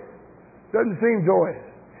joyous. Doesn't seem joyous.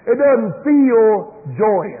 It doesn't feel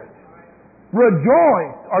joyous.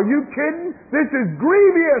 Rejoice. Are you kidding? This is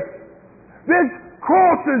grievous. This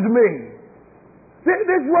crosses me.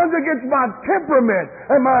 This runs against my temperament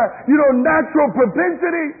and my, natural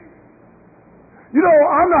propensity.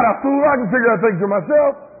 I'm not a fool. I can figure out things for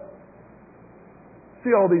myself.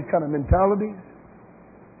 See all these kind of mentalities?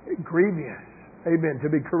 Grievous. Amen. To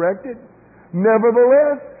be corrected.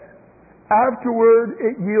 Nevertheless, afterward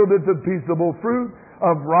it yieldeth the peaceable fruit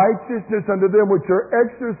of righteousness unto them which are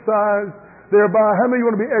exercised thereby. How many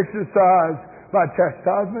want to be exercised by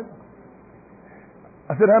chastisement?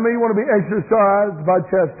 I said, how many want to be exercised by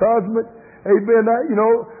chastisement? Amen.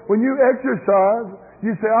 When you exercise,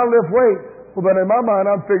 you say, I lift weights. Well, then in my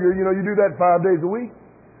mind, I'm figuring, you do that 5 days a week.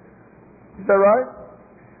 Is that right?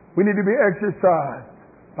 We need to be exercised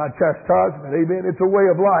By chastisement. Amen. It's a way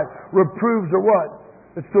of life. Reproofs are what?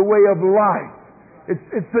 It's the way of life.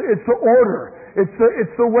 It's the order.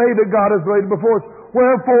 It's the way that God has laid before us.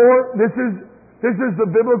 Wherefore, this is the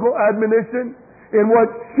biblical admonition in what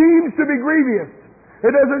seems to be grievous.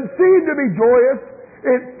 It doesn't seem to be joyous.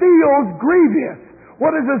 It feels grievous.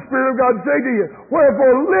 What does the Spirit of God say to you?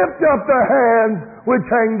 Wherefore, lift up the hands which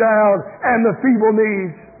hang down and the feeble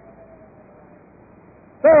knees.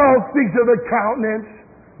 That all speaks of the countenance.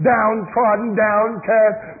 Downtrodden,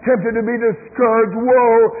 downcast, tempted to be discouraged.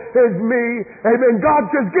 Woe is me. Amen. God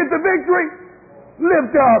says, get the victory.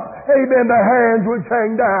 Lift up, amen, the hands which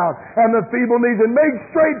hang down and the feeble knees, and make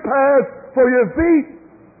straight paths for your feet.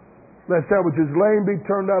 Lest that which is lame be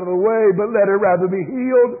turned out of the way, but let it rather be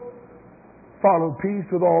healed. Follow peace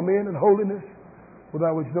with all men and holiness,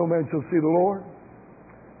 without which no man shall see the Lord.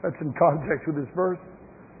 That's in context with this verse.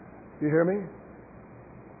 You hear me?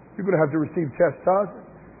 You're going to have to receive chastisement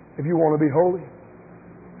if you want to be holy.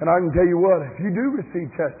 And I can tell you what, if you do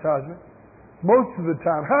receive chastisement, most of the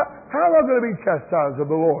time, how am I going to be chastised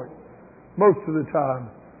of the Lord? Most of the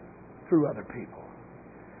time, through other people.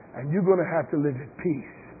 And you're going to have to live at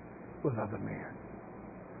peace with other men.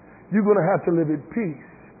 You're going to have to live at peace,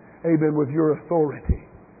 amen, with your authority.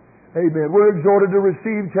 Amen. We're exhorted to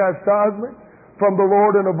receive chastisement from the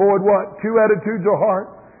Lord and avoid what? Two attitudes of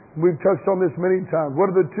heart. We've touched on this many times.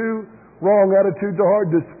 What are the two wrong attitudes of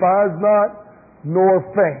heart? Despise not, nor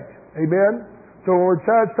faint. Amen? So when we're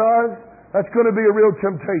chastised, that's going to be a real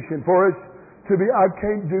temptation for us to be, I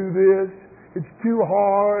can't do this. It's too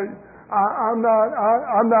hard. I'm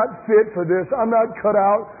not fit for this. I'm not cut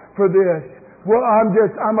out for this. Well, I'm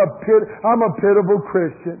a pitiable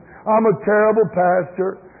Christian. I'm a terrible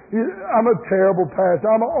pastor. I'm a terrible pastor.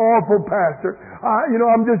 I'm an awful pastor.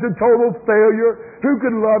 I'm just a total failure. Who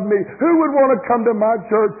could love me? Who would want to come to my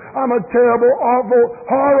church? I'm a terrible, awful,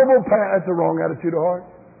 horrible pastor. That's the wrong attitude of heart.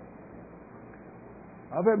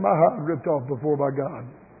 I've had my heart ripped off before by God.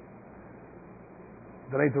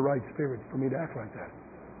 That ain't the right spirit for me to act like that.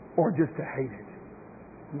 Or just to hate it.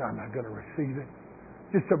 No, I'm not going to receive it.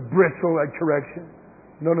 Just to bristle at correction.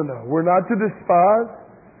 No. We're not to despise,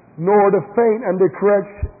 nor to faint under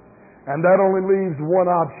correction. And that only leaves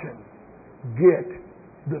one option. Get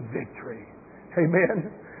the victory.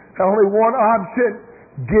 Amen. Only one option.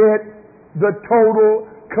 Get the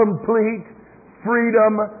total, complete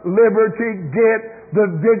freedom, liberty. Get the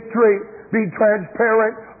victory. Be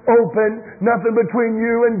transparent, open, nothing between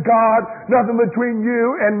you and God, nothing between you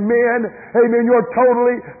and men. Amen. You're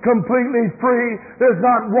totally, completely free. There's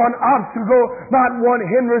not one obstacle, not one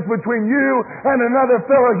hindrance between you and another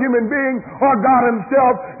fellow human being or God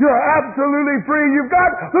Himself. You're absolutely free. You've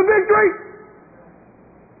got the victory.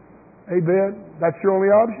 Amen. That's your only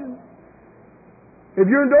option. If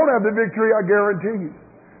you don't have the victory, I guarantee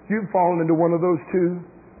you've fallen into one of those two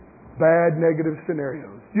bad negative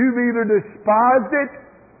scenarios. You've either despised it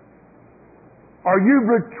or you've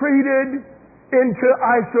retreated into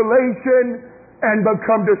isolation and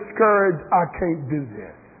become discouraged. I can't do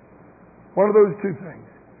this. One of those two things.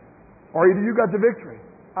 Or either you got the victory.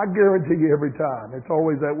 I guarantee you every time. It's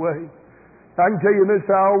always that way. I can tell you in this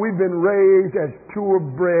hour, we've been raised as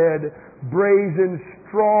purebred, brazen,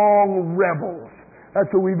 strong rebels. That's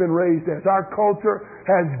what we've been raised as. Our culture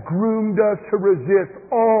has groomed us to resist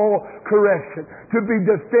all correction, to be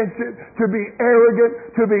defensive, to be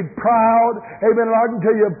arrogant, to be proud. Amen. And I can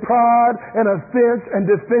tell you, pride and offense and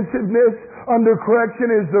defensiveness under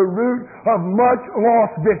correction is the root of much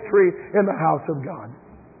lost victory in the house of God.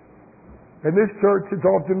 In this church, it's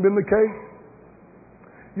often been the case.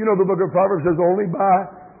 You know, the book of Proverbs says, only by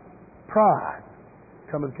pride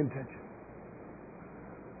cometh contention.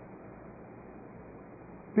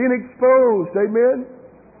 Being exposed, amen?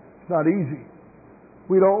 It's not easy.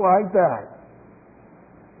 We don't like that.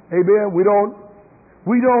 Amen? We don't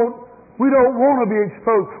want to be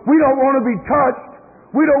exposed. We don't want to be touched.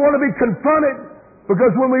 We don't want to be confronted.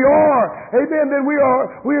 Because when we are, amen, then we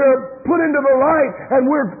are put into the light and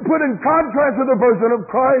we're put in contrast with the person of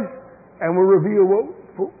Christ and we reveal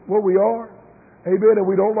what we are. Amen? And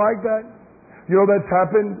we don't like that. You know, that's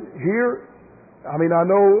happened here. I mean, I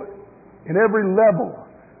know in every level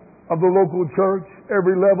of the local church,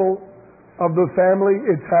 every level of the family,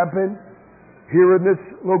 it's happened here in this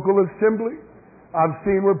local assembly. I've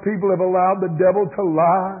seen where people have allowed the devil to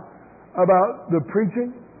lie about the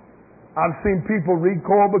preaching. I've seen people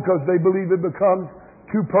recoil because they believe it becomes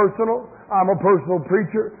too personal. I'm a personal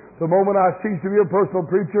preacher. The moment I cease to be a personal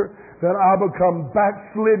preacher, then I become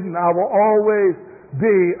backslidden. I will always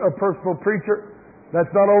be a personal preacher.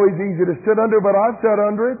 That's not always easy to sit under, but I've sat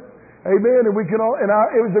under it. Amen. And we can all,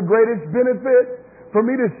 it was the greatest benefit for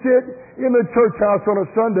me to sit in the church house on a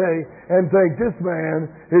Sunday and think, this man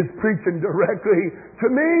is preaching directly to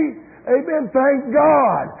me. Amen. Thank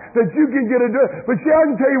God that you can get it. But see, I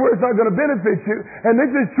can tell you where it's not going to benefit you. And this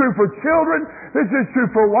is true for children. This is true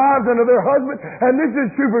for wives under their husband. And this is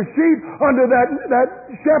true for sheep under that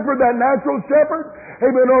shepherd, that natural shepherd.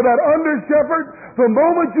 Amen. Or that under shepherd. The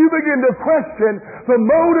moment you begin to question the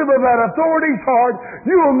motive of that authority's heart,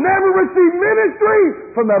 you will never receive ministry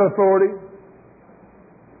from that authority.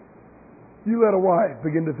 You let a wife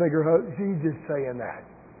begin to think her husband, she's just saying that.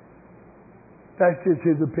 That's just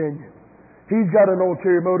his opinion. He's got an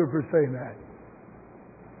ulterior motive for saying that.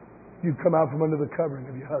 You come out from under the covering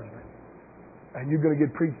of your husband, and you're going to get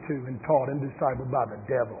preached to and taught and discipled by the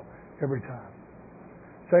devil every time.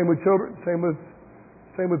 Same with children. Same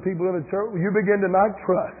with people in the church. You begin to not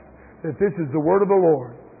trust that this is the word of the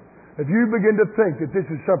Lord. If you begin to think that this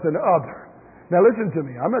is something other. Now listen to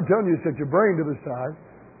me. I'm not telling you to set your brain to the side.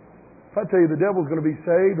 If I tell you the devil's going to be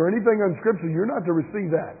saved or anything in Scripture, you're not to receive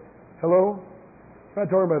that. Hello? I'm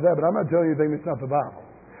not talking about that, but I'm not telling you anything that's not the Bible.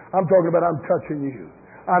 I'm talking about I'm touching you.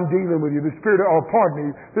 I'm dealing with you. The Spirit, pardon me,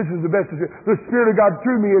 this is the best. The Spirit of God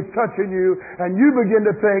through me is touching you, and you begin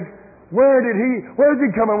to think, where's he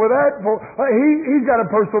coming with that? He's got a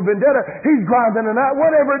personal vendetta. He's grinding in that,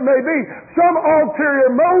 whatever it may be. Some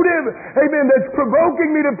ulterior motive, amen, that's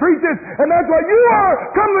provoking me to preach this, and that's why you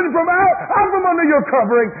are coming from out from under your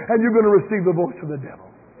covering, and you're going to receive the voice of the devil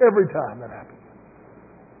every time that happens.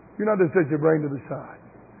 You're not to set your brain to the side.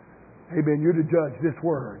 Amen. You're to judge this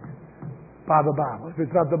word by the Bible. If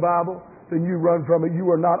it's not the Bible, then you run from it. You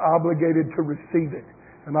are not obligated to receive it.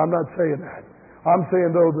 And I'm not saying that. I'm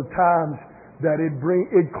saying, though, the times that it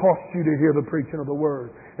costs you to hear the preaching of the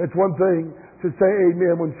word. It's one thing to say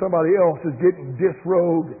amen when somebody else is getting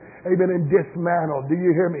disrobed, amen, and dismantled. Do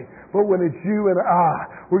you hear me? But when it's you and I,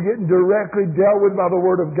 we're getting directly dealt with by the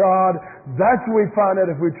word of God. That's when we find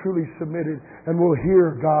out if we're truly submitted and we'll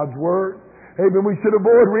hear God's word. Amen. We should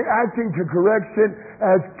avoid reacting to correction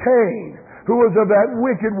as Cain, who was of that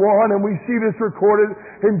wicked one, and we see this recorded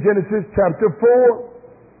in Genesis chapter 4.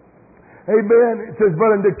 Amen. It says,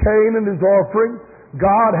 but unto Cain and his offering,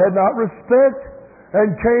 God had not respect,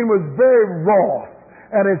 and Cain was very wroth,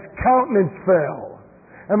 and his countenance fell.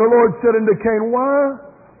 And the Lord said unto Cain, why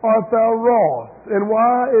art thou wroth, and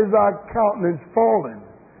why is thy countenance fallen?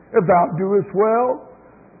 If thou doest well,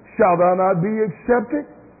 shall thou not be accepted?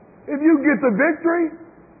 If you get the victory,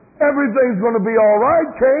 everything's going to be all right,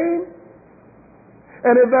 Cain.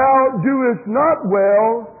 And if thou doest not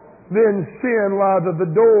well, then sin lies at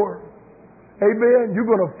the door. Amen. You're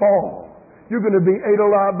going to fall. You're going to be ate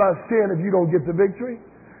alive by sin if you don't get the victory.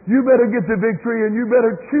 You better get the victory, and you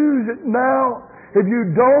better choose it now. If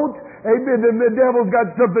you don't, amen, then the devil's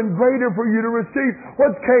got something greater for you to receive.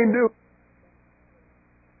 What's Cain do?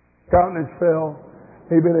 Countenance fell.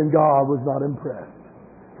 Amen. And God was not impressed.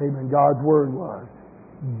 Amen. God's word was,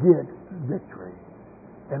 get victory.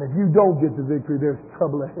 And if you don't get the victory, there's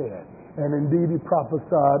trouble ahead. And indeed, he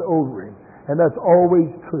prophesied over him. And that's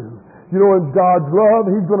always true. You know, in God's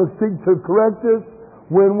love, He's going to seek to correct us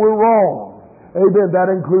when we're wrong. Amen.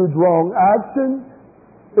 That includes wrong actions.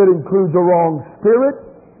 It includes a wrong spirit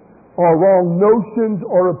or wrong notions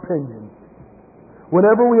or opinions.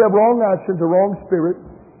 Whenever we have wrong actions or wrong spirit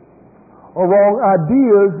or wrong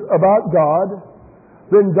ideas about God,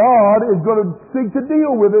 then God is going to seek to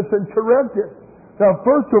deal with us and correct us. Now,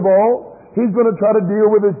 first of all, He's going to try to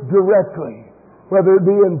deal with us directly, whether it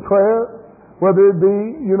be in prayer, whether it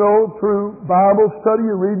be, through Bible study,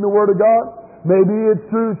 you're reading the Word of God. Maybe it's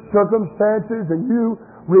through circumstances and you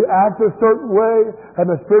react a certain way and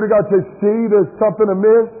the Spirit of God says, see, there's something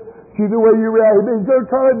amiss. See the way you react. He's going to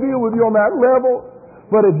try to deal with you on that level.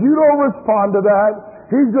 But if you don't respond to that,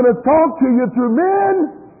 He's going to talk to you through men.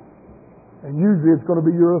 And usually it's going to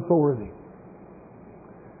be your authority.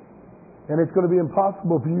 And it's going to be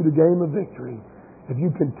impossible for you to gain the victory if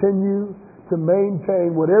you continue to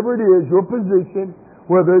maintain whatever it is, your position,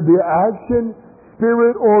 whether it be action,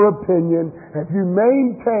 spirit, or opinion, if you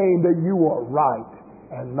maintain that you are right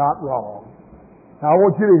and not wrong. Now I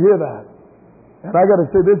want you to hear that. And I got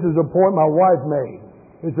to say, this is a point my wife made.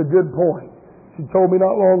 It's a good point. She told me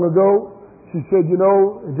not long ago, she said,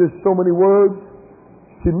 just so many words.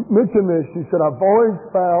 She mentioned this. She said, I've always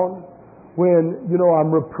found when,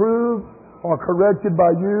 I'm reproved or corrected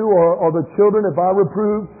by you or the children, if I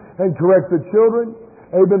reprove and correct the children,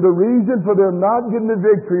 amen, the reason for them not getting the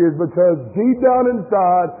victory is because deep down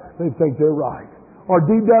inside they think they're right. Or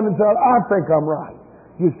deep down inside, I think I'm right.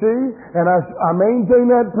 You see? And I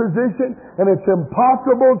maintain that position, and it's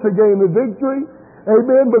impossible to gain the victory,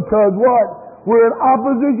 amen, because what? We're in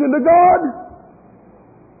opposition to God.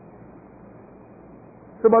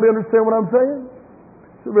 Somebody understand what I'm saying?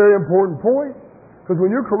 It's a very important point. Because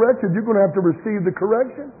when you're corrected, you're going to have to receive the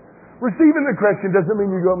correction. Receiving the correction doesn't mean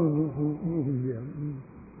you go,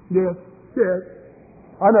 yes, yes.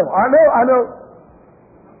 I know.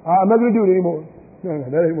 I'm not going to do it anymore. No,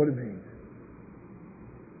 that ain't what it means.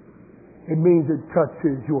 It means it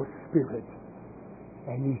touches your spirit.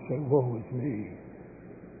 And you say, woe is me.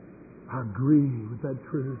 I agree with that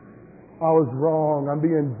truth. I was wrong. I'm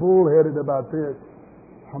being bullheaded about this.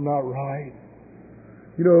 I'm not right.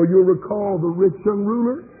 You know, you'll recall the rich young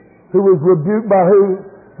ruler who was rebuked by who?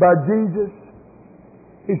 By Jesus.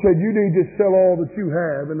 He said, you need to sell all that you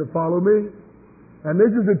have and to follow me. And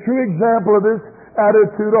this is a true example of this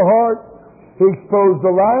attitude of heart. He exposed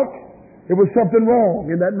the lack. It was something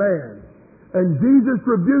wrong in that man. And Jesus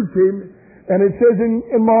rebuked him. And it says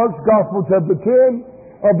in Mark's Gospel, chapter 10,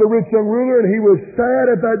 of the rich young ruler, and he was sad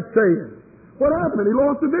at that saying. What happened? He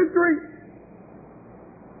lost the victory.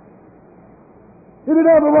 He didn't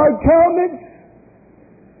have the right countenance.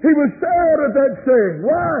 He was sad at that saying.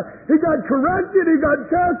 Why? He got corrected, he got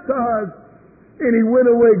chastised, and he went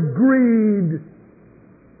away grieved,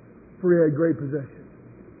 for he had great possession.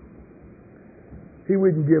 He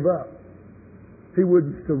wouldn't give up. He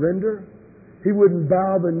wouldn't surrender. He wouldn't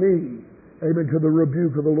bow the knee, amen, to the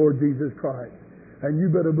rebuke of the Lord Jesus Christ. And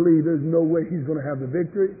you better believe there's no way he's going to have the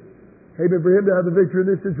victory. Amen. For him to have the victory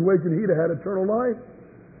in this situation, he'd have had eternal life.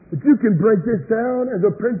 But you can break this down as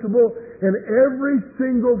a principle in every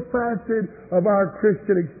single facet of our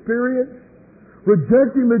Christian experience.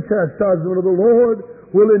 Rejecting the chastisement of the Lord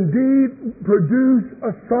will indeed produce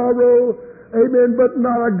a sorrow, amen, but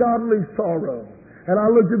not a godly sorrow. And I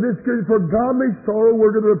looked at this scripture, for godly sorrow,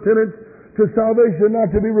 worketh repentance to salvation,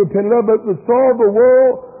 not to be repented of, but the sorrow of the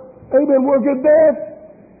world, amen, worketh death.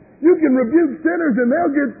 You can rebuke sinners and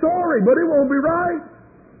they'll get sorry, but it won't be right.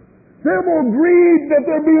 They're more grieved that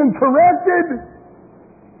they're being corrected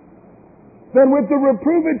than with the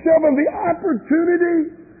reproof itself and the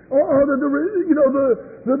opportunity or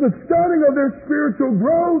the starting of their spiritual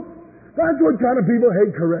growth. That's what kind of people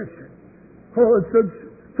hate correction. Oh, it's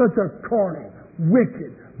such a carnal,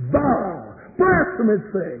 wicked, vile, blasphemous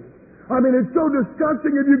thing. I mean, it's so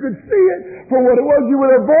disgusting. If you could see it for what it was, you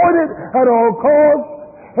would avoid it at all costs.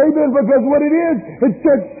 Amen. Because what it is, it's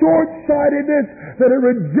such short-sightedness that it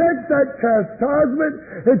rejects that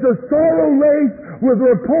chastisement. It's a sorrow laced with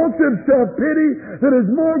repulsive self-pity that is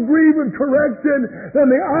more grieved with correction than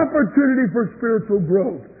the opportunity for spiritual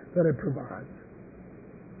growth that it provides.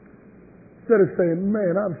 Instead of saying,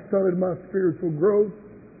 man, I've stunted my spiritual growth.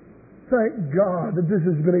 Thank God that this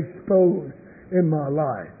has been exposed in my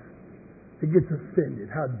life. It gets offended.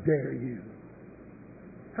 How dare you?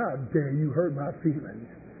 How dare you hurt my feelings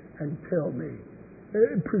and tell me,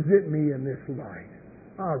 present me in this light.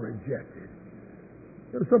 I reject it.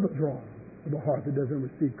 There's something wrong with a heart that doesn't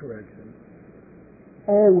receive correction.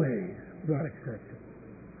 Always, without exception.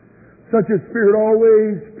 Such a spirit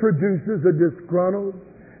always produces a disgruntled,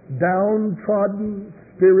 downtrodden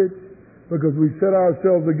spirit because we set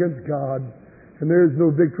ourselves against God and there is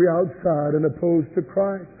no victory outside and opposed to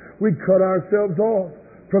Christ. We cut ourselves off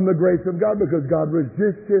from the grace of God because God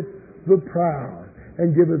resisteth the proud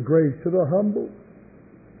and giveth grace to the humble.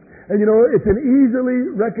 And you know, it's an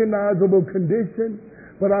easily recognizable condition,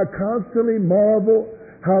 but I constantly marvel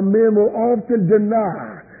how men will often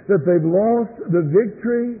deny that they've lost the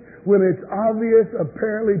victory when it's obvious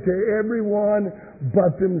apparently to everyone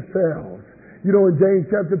but themselves. You know, in James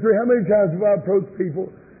chapter 3, how many times have I approached people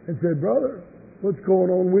and said, brother, what's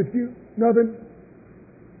going on with you? Nothing.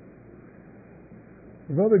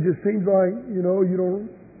 Brother, it just seems like,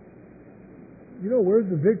 where's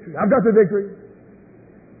the victory? I've got the victory.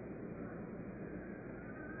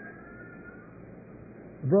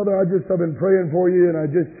 Brother, I've been praying for you and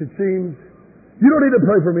it seems, you don't need to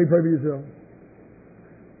pray for me, pray for yourself.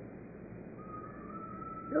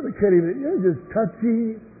 They can't even, just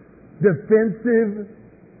touchy, defensive.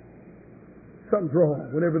 Something's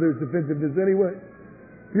wrong whenever there's defensiveness anyway.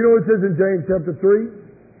 You know what it says in James chapter 3?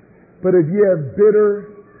 But if ye have bitter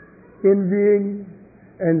envying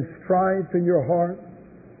and strife in your heart,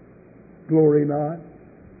 glory not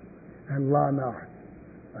and lie not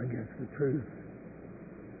against the truth.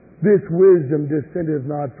 This wisdom descendeth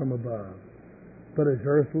not from above, but is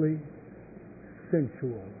earthly,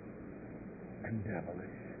 sensual, and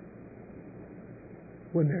devilish.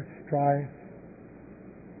 When there's strife,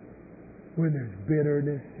 when there's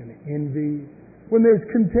bitterness and envy, when there's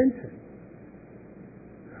contention.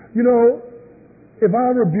 You know, if I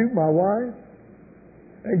rebuke my wife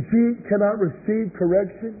and she cannot receive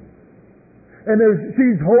correction, and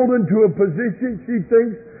she's holding to a position she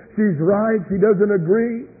thinks she's right, she doesn't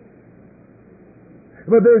agree.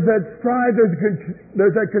 But there's that strife,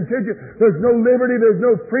 there's that contention. There's no liberty, there's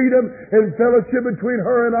no freedom in fellowship between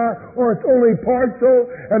her and I, or it's only partial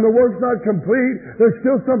and the work's not complete. There's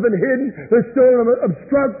still something hidden. There's still an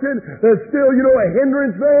obstruction. There's still, a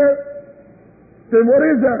hindrance there. Then what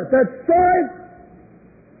is that? That's strife.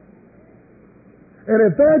 And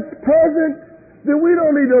if that's present, then we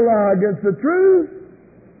don't need to lie against the truth.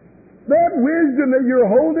 That wisdom that you're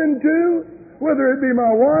holding to, whether it be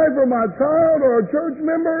my wife or my child or a church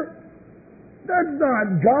member, that's not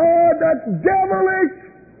God, that's devilish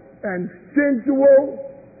and sensual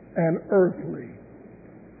and earthly.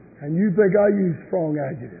 And you think I use strong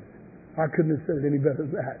adjectives. I couldn't have said it any better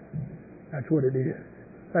than that. That's what it is.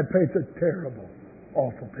 That paints a terrible,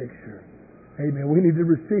 awful picture. Amen. We need to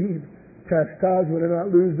receive chastisement and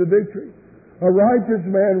not lose the victory. A righteous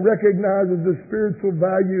man recognizes the spiritual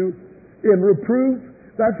value in reproof.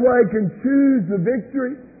 That's why he can choose the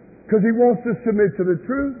victory, because he wants to submit to the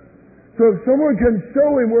truth. So if someone can show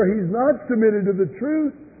him where he's not submitted to the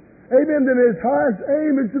truth, amen, then his highest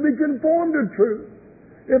aim is to be conformed to truth.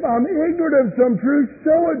 If I'm ignorant of some truth,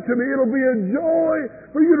 show it to me. It'll be a joy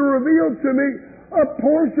for you to reveal to me a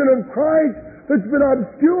portion of Christ that's been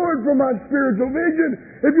obscured from my spiritual vision.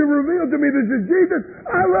 If you reveal to me this is Jesus,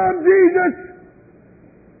 I love Jesus.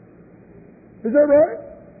 Is that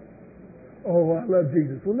right? Oh, I love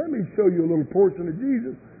Jesus. Well, let me show you a little portion of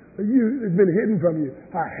Jesus that has been hidden from you.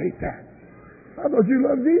 I hate that. I thought you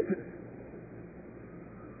loved Jesus.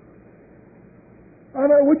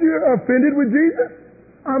 Would you offended with Jesus?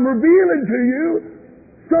 I'm revealing to you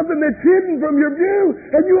something that's hidden from your view,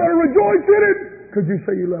 and you ought to rejoice in it because you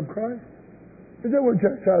say you love Christ. Is that what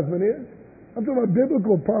chastisement is? I'm talking about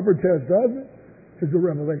biblical, proper chastisement is the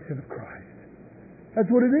revelation of Christ. That's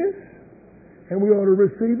what it is. And we ought to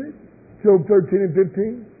receive it. Job 13 and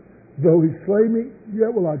 15. Though he slay me,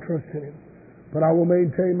 yet will I trust in him. But I will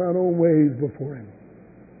maintain mine own ways before him.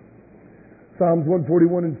 Psalms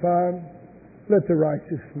 141 and 5. Let the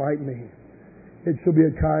righteous smite me. It shall be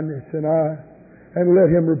a kindness, and let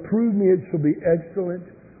him reprove me. It shall be excellent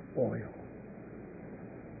oil.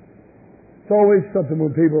 It's always something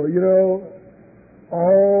when people,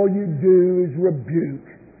 all you do is rebuke.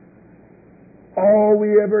 All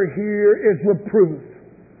we ever hear is reproof.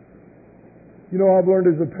 I've learned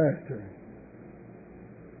as a pastor,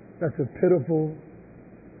 that's a pitiful,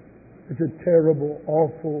 it's a terrible,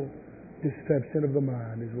 awful deception of the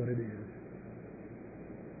mind is what it is.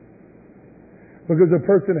 Because a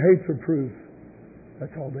person hates reproof,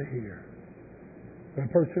 that's all they hear. But a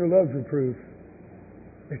person who loves reproof,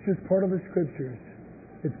 it's just part of the Scriptures.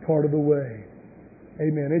 It's part of the way.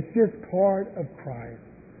 Amen. It's just part of Christ.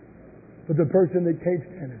 But the person that can't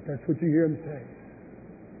stand it, that's what you hear him say.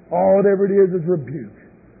 All whatever it is rebuke.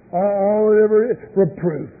 All whatever it is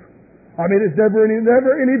reproof. It's never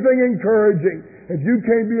anything encouraging. If you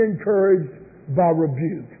can't be encouraged by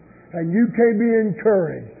rebuke, and you can't be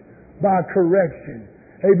encouraged by correction,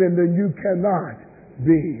 amen, then you cannot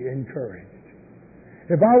be encouraged.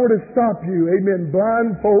 If I were to stop you, amen,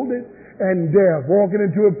 blindfolded and deaf, walking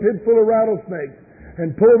into a pit full of rattlesnakes,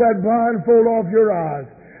 and pull that blindfold off your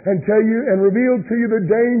eyes, and tell you and reveal to you the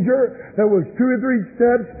danger that was 2 or 3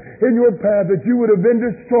 steps in your path, that you would have been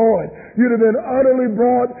destroyed. You'd have been utterly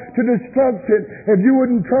brought to destruction if you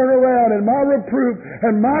wouldn't turn around, and my reproof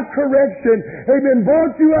and my correction, amen,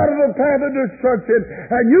 brought you out of the path of destruction,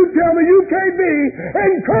 and you tell me you can't be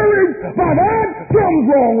encouraged by that? Something's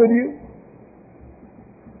wrong with you.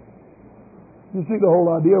 You see the whole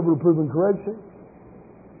idea of reproof and correction?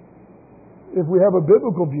 If we have a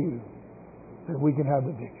biblical view, then we can have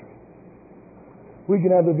the victory. We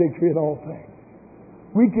can have the victory in all things.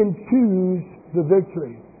 We can choose the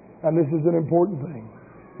victory. And this is an important thing.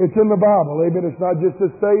 It's in the Bible. Amen. It's not just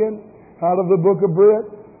a saying out of the book of Brit.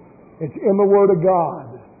 It's in the Word of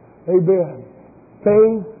God. Amen.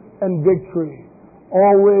 Faith and victory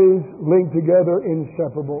always linked together,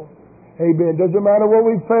 inseparable. Amen. Doesn't matter what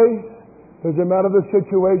we face. Doesn't matter the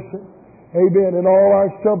situation. Amen. In all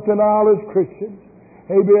our self-denial as Christians.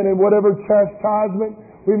 Amen. In whatever chastisement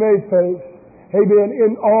we may face. Amen.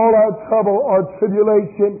 In all our trouble, our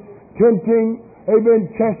tribulation, tempting, amen,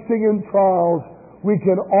 testing and trials, we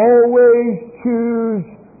can always choose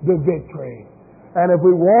the victory. And if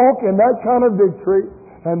we walk in that kind of victory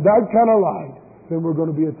and that kind of light, then we're going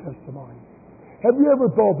to be a testimony. Have you ever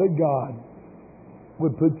thought that God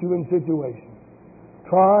would put you in situations,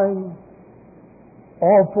 trying,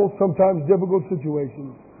 awful, sometimes difficult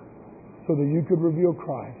situations, so that you could reveal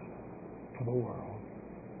Christ to the world?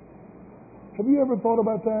 Have you ever thought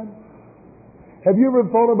about that? Have you ever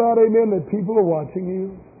thought about, amen, that people are watching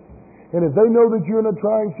you? And if they know that you're in a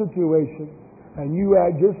trying situation and you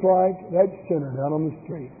act just like that sinner down on the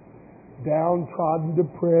street, downtrodden,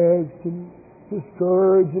 depressed, and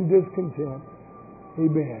discouraged and discontent,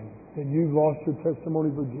 amen, then you've lost your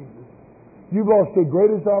testimony for Jesus. You've lost the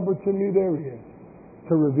greatest opportunity there is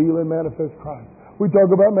to reveal and manifest Christ. We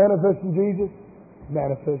talk about manifesting Jesus.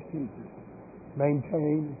 Manifest Jesus.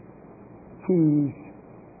 Maintain, choose,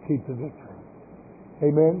 keep the victory.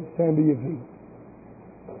 Amen. Stand to your feet.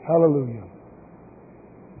 Hallelujah.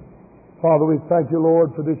 Father, we thank you,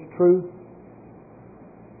 Lord, for this truth.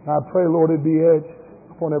 I pray, Lord, it be etched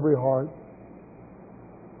upon every heart.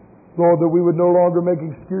 Lord, that we would no longer make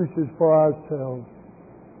excuses for ourselves.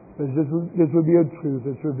 This would be a truth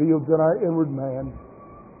that's revealed in our inward man.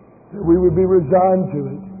 That we would be resigned to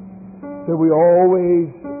it. That we always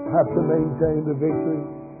have to maintain the victory.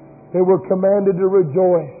 That we're commanded to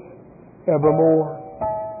rejoice evermore.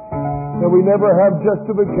 That we never have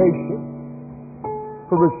justification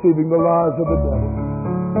for receiving the lies of the devil.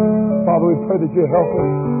 Father, we pray that you help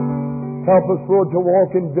us. Help us, Lord, to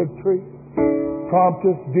walk in victory. Prompt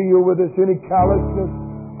us, deal with us, any callousness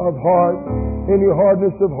of heart, any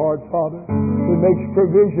hardness of heart, Father, that makes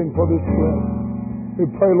provision for this flesh. We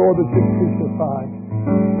pray, Lord, that you're crucified.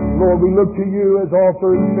 Lord, we look to you as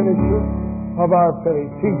author and finisher of our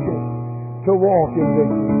faith. Teach us to walk in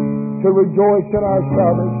victory, to rejoice in our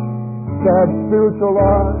salvation, to have spiritual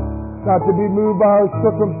lives, not to be moved by our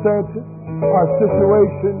circumstances, our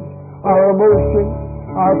situations, our emotions,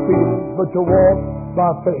 our feelings, but to walk by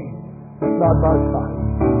faith, not by sight.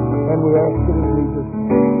 And we ask it in Jesus'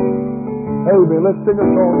 name. Amen. Let's sing a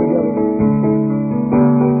song together.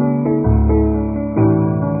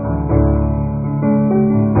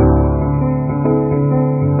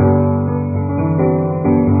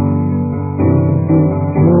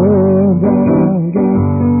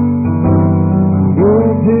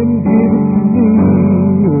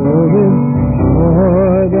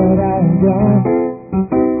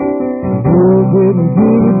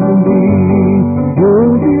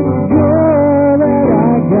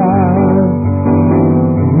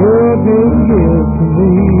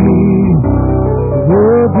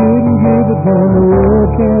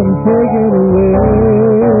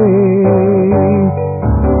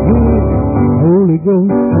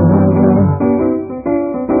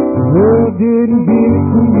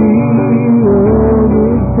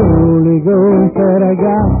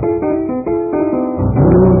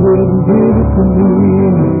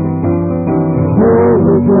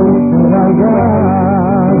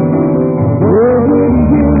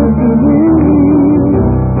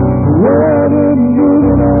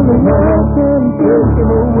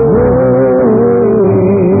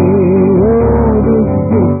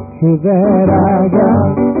 That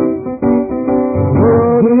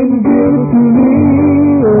I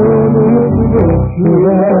got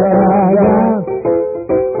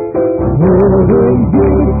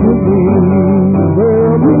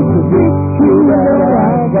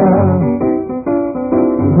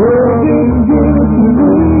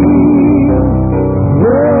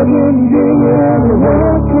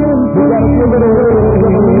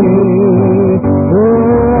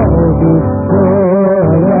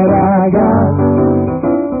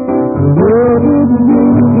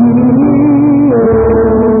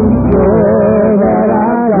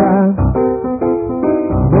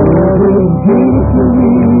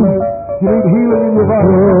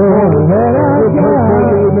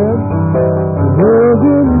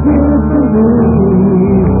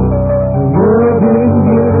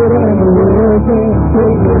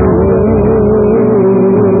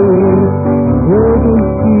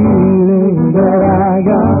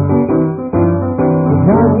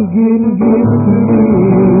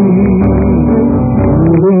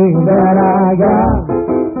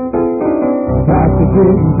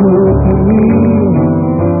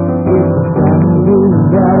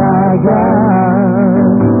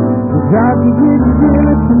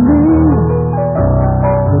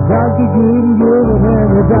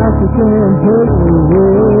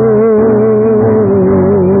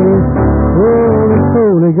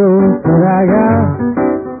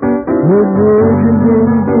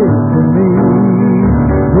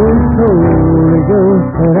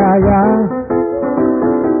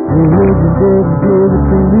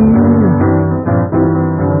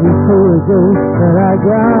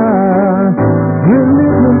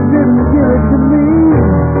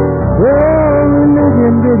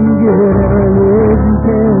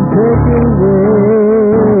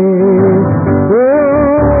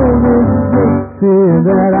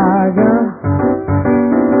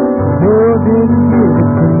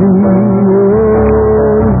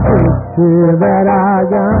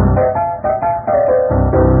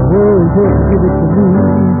Oh, just give it to me.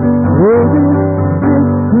 Oh, this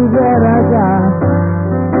victory that I got.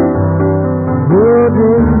 Oh,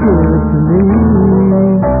 just give it to me.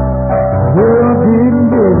 Oh, didn't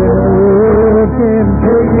give it. Oh, can't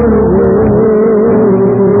take it away.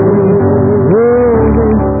 Oh,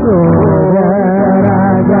 this joy that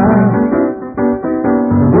I got.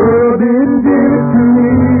 Oh, didn't give it to me.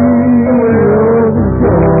 Oh, the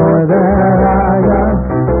joy that I got.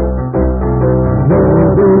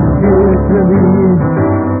 Oh, didn't give it to me.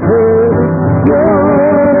 Oh, the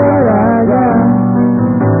joy that I got.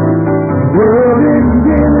 Oh, didn't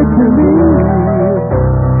give it to me.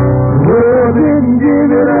 Oh, didn't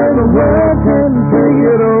give it, and the world can take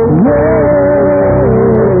it away.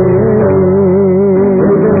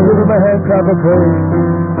 Give him a hand clap of praise.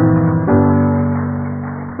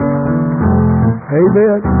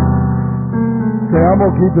 Amen. Say, I'm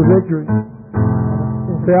going to keep the victory.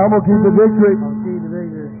 Say, I'm going to keep the victory.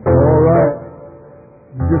 All right.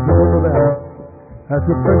 You just remember that. That's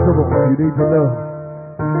a principle you need to know.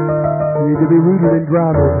 You need to be rooted and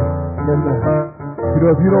grounded in that. You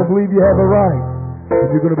know, if you don't believe you have a right, then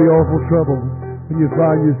you're going to be awful trouble when you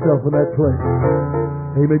find yourself in that place.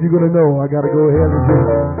 Amen. You're going to know, I got to go ahead and just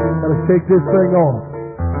got to shake this thing off.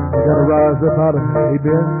 I got to rise up out of it.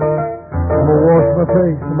 Amen. I'm going to wash my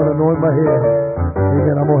face. I'm going to anoint my head.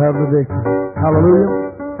 Amen. I'm going to have the victory. Hallelujah.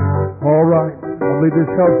 All right. I believe this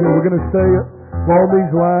helps you. We're going to stay along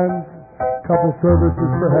these lines. A couple services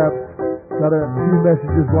perhaps. Got a few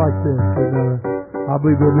messages like this. And I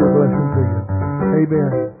believe they'll be a blessing to you.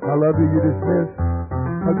 Amen. I love you. You're dismissed.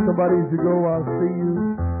 Hug somebody as you go. I'll see you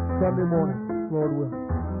Sunday morning, Lord willing.